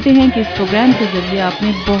 امید کرتے ہیں کہ اس پروگرام کے ذریعے آپ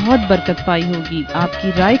نے بہت برکت پائی ہوگی. آپ کی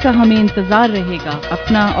رائے کا ہمیں انتظار رہے گا.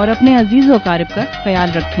 اپنا اور اپنے عزیز و اقارب کا خیال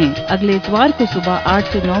رکھیں. اگلے اتوار کو صبح 8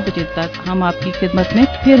 سے 9 بجے تک ہم آپ کی خدمت میں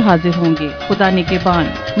پھر حاضر ہوں گے. خدا نگہبان.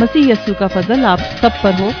 مسیح یسوع کا فضل آپ سب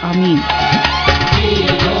پر ہو. آمین.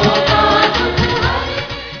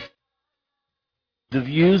 The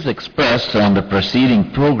views expressed on the preceding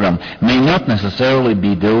program may not necessarily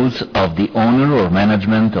be those of the owner or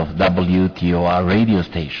management of WTOR radio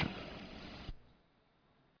station.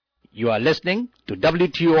 You are listening to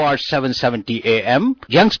WTOR 770 AM,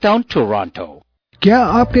 Youngstown, Toronto. کیا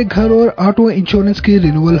آپ کے گھر اور آٹو انشورنس کی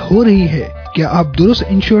renewal ہو رہی ہے؟ क्या आप दुरुस्त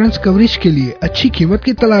इंश्योरेंस कवरेज के लिए अच्छी कीमत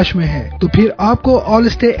की तलाश में हैं? तो फिर आपको ऑल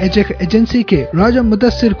स्टेट एजेंसी के राजा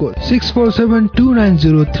मुदस्सिर को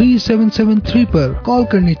 6472903773 पर कॉल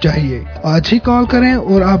करनी चाहिए। आज ही कॉल करें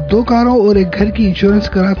और आप 2 कारों और एक घर की इंश्योरेंस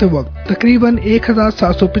कराते वक्त तकरीबन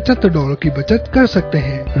 $1,775 की बचत कर सकते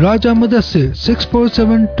हैं। राजा मुदस्सिर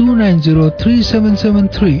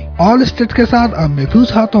 6472903773 ऑल स्टेट के साथ आप महफूज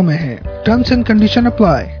हाथों में हैं। Terms and condition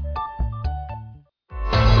apply.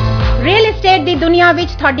 Real estate ਦੀ ਦੁਨੀਆ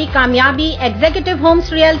ਵਿੱਚ ਤੁਹਾਡੀ ਕਾਮਯਾਬੀ ਐਗਜ਼ੀਕਿਊਟਿਵ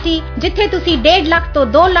ਹੋਮਸ ਰੀਅਲਟੀ, ਜਿੱਥੇ ਤੁਸੀਂ 1.5 ਲੱਖ ਤੋਂ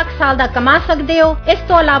 2 ਲੱਖ ਸਾਲ ਦਾ ਕਮਾ ਸਕਦੇ ਹੋ। ਇਸ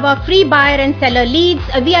ਤੋਂ ਇਲਾਵਾ free ਬਾਇਰ and seller leads,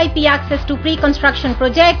 VIP access to pre construction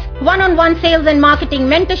projects, 1-on-1 sales and marketing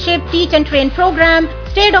mentorship, teach and train program,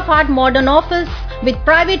 state of art modern office with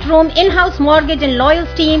private room, in-house mortgage and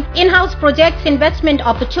lawyers team, in-house projects investment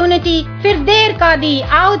opportunity। फिर देर का दी,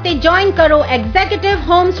 आओ ते join करो executive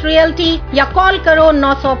Holmes realty या call करो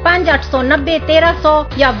 905 890 1300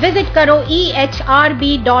 या visit करो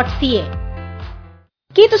ehrb.ca।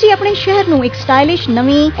 ਕੀ ਤੁਸੀਂ ਆਪਣੇ ਸ਼ਹਿਰ ਨੂੰ ਇੱਕ ਸਟਾਈਲਿਸ਼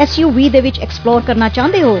ਨਵੀਂ SUV ਦੇ ਵਿੱਚ ਐਕਸਪਲੋਰ ਕਰਨਾ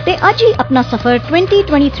ਚਾਹੁੰਦੇ ਹੋ ਤੇ ਅੱਜ ਹੀ ਆਪਣਾ ਸਫ਼ਰ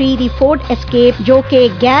 2023 ਦੀ ਫੋਰਡ ਐਸਕੇਪ ਜੋ ਕਿ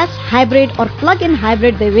ਗੈਸ, ਹਾਈਬ੍ਰਿਡ ਔਰ ਪਲੱਗ-ਇਨ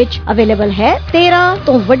ਹਾਈਬ੍ਰਿਡ ਦੇ ਵਿੱਚ ਅਵੇਲੇਬਲ ਹੈ 13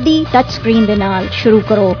 ਤੋਂ ਵੱਡੀ ਟੱਚ ਸਕਰੀਨ ਦੇ ਨਾਲ ਸ਼ੁਰੂ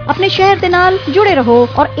ਕਰੋ। ਆਪਣੇ ਸ਼ਹਿਰ ਦੇ ਨਾਲ ਜੁੜੇ ਰਹੋ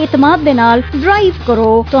ਔਰ ਇਤਮਾਦ ਦੇ ਨਾਲ ਡਰਾਈਵ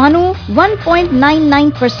ਕਰੋ। ਤੁਹਾਨੂੰ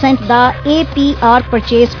 1.99% ਦਾ APR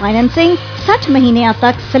ਪਰਚੇਸ ਫਾਈਨੈਂਸਿੰਗ 60 ਮਹੀਨਿਆਂ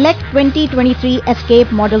ਤੱਕ ਸਿਲੈਕਟ 2023 ਐਸਕੇਪ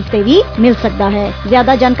ਮਾਡਲ ਤੇ ਵੀ ਮਿਲ ਸਕਦਾ ਹੈ।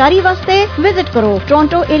 ਜ਼ਿਆਦਾ ਜਾਣਕਾਰੀ ਵਾਸਤੇ ਵਿਜ਼ਿਟ ਕਰੋ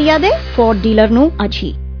टोरंटो एरिया दे फोर्ड डीलर नु आज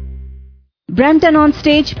ही। ब्रैम्पटन ऑन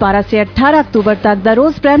स्टेज 12 से 18 अक्टूबर तक द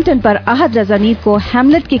रोज ब्रैम्पटन पर अहद रजा नीद को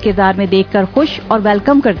हैमलेट के किरदार में देखकर खुश और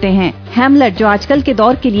वेलकम करते हैं। हैमलेट जो आजकल के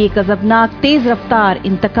दौर के लिए गजबनाक, तेज रफ्तार,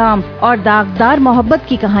 इंतकाम और दागदार मोहब्बत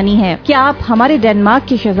की कहानी है। क्या आप हमारे डेनमार्क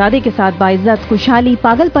के शहजादे के साथ बाइज्जत, खुशहाली,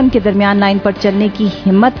 पागलपन के दरमियान लाइन पर चलने की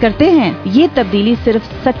हिम्मत करते हैं? ये तब्दीली सिर्फ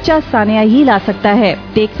सच्चा सानिया ही ला सकता है।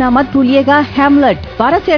 देखना मत भूलिएगा हैमलेट 12 से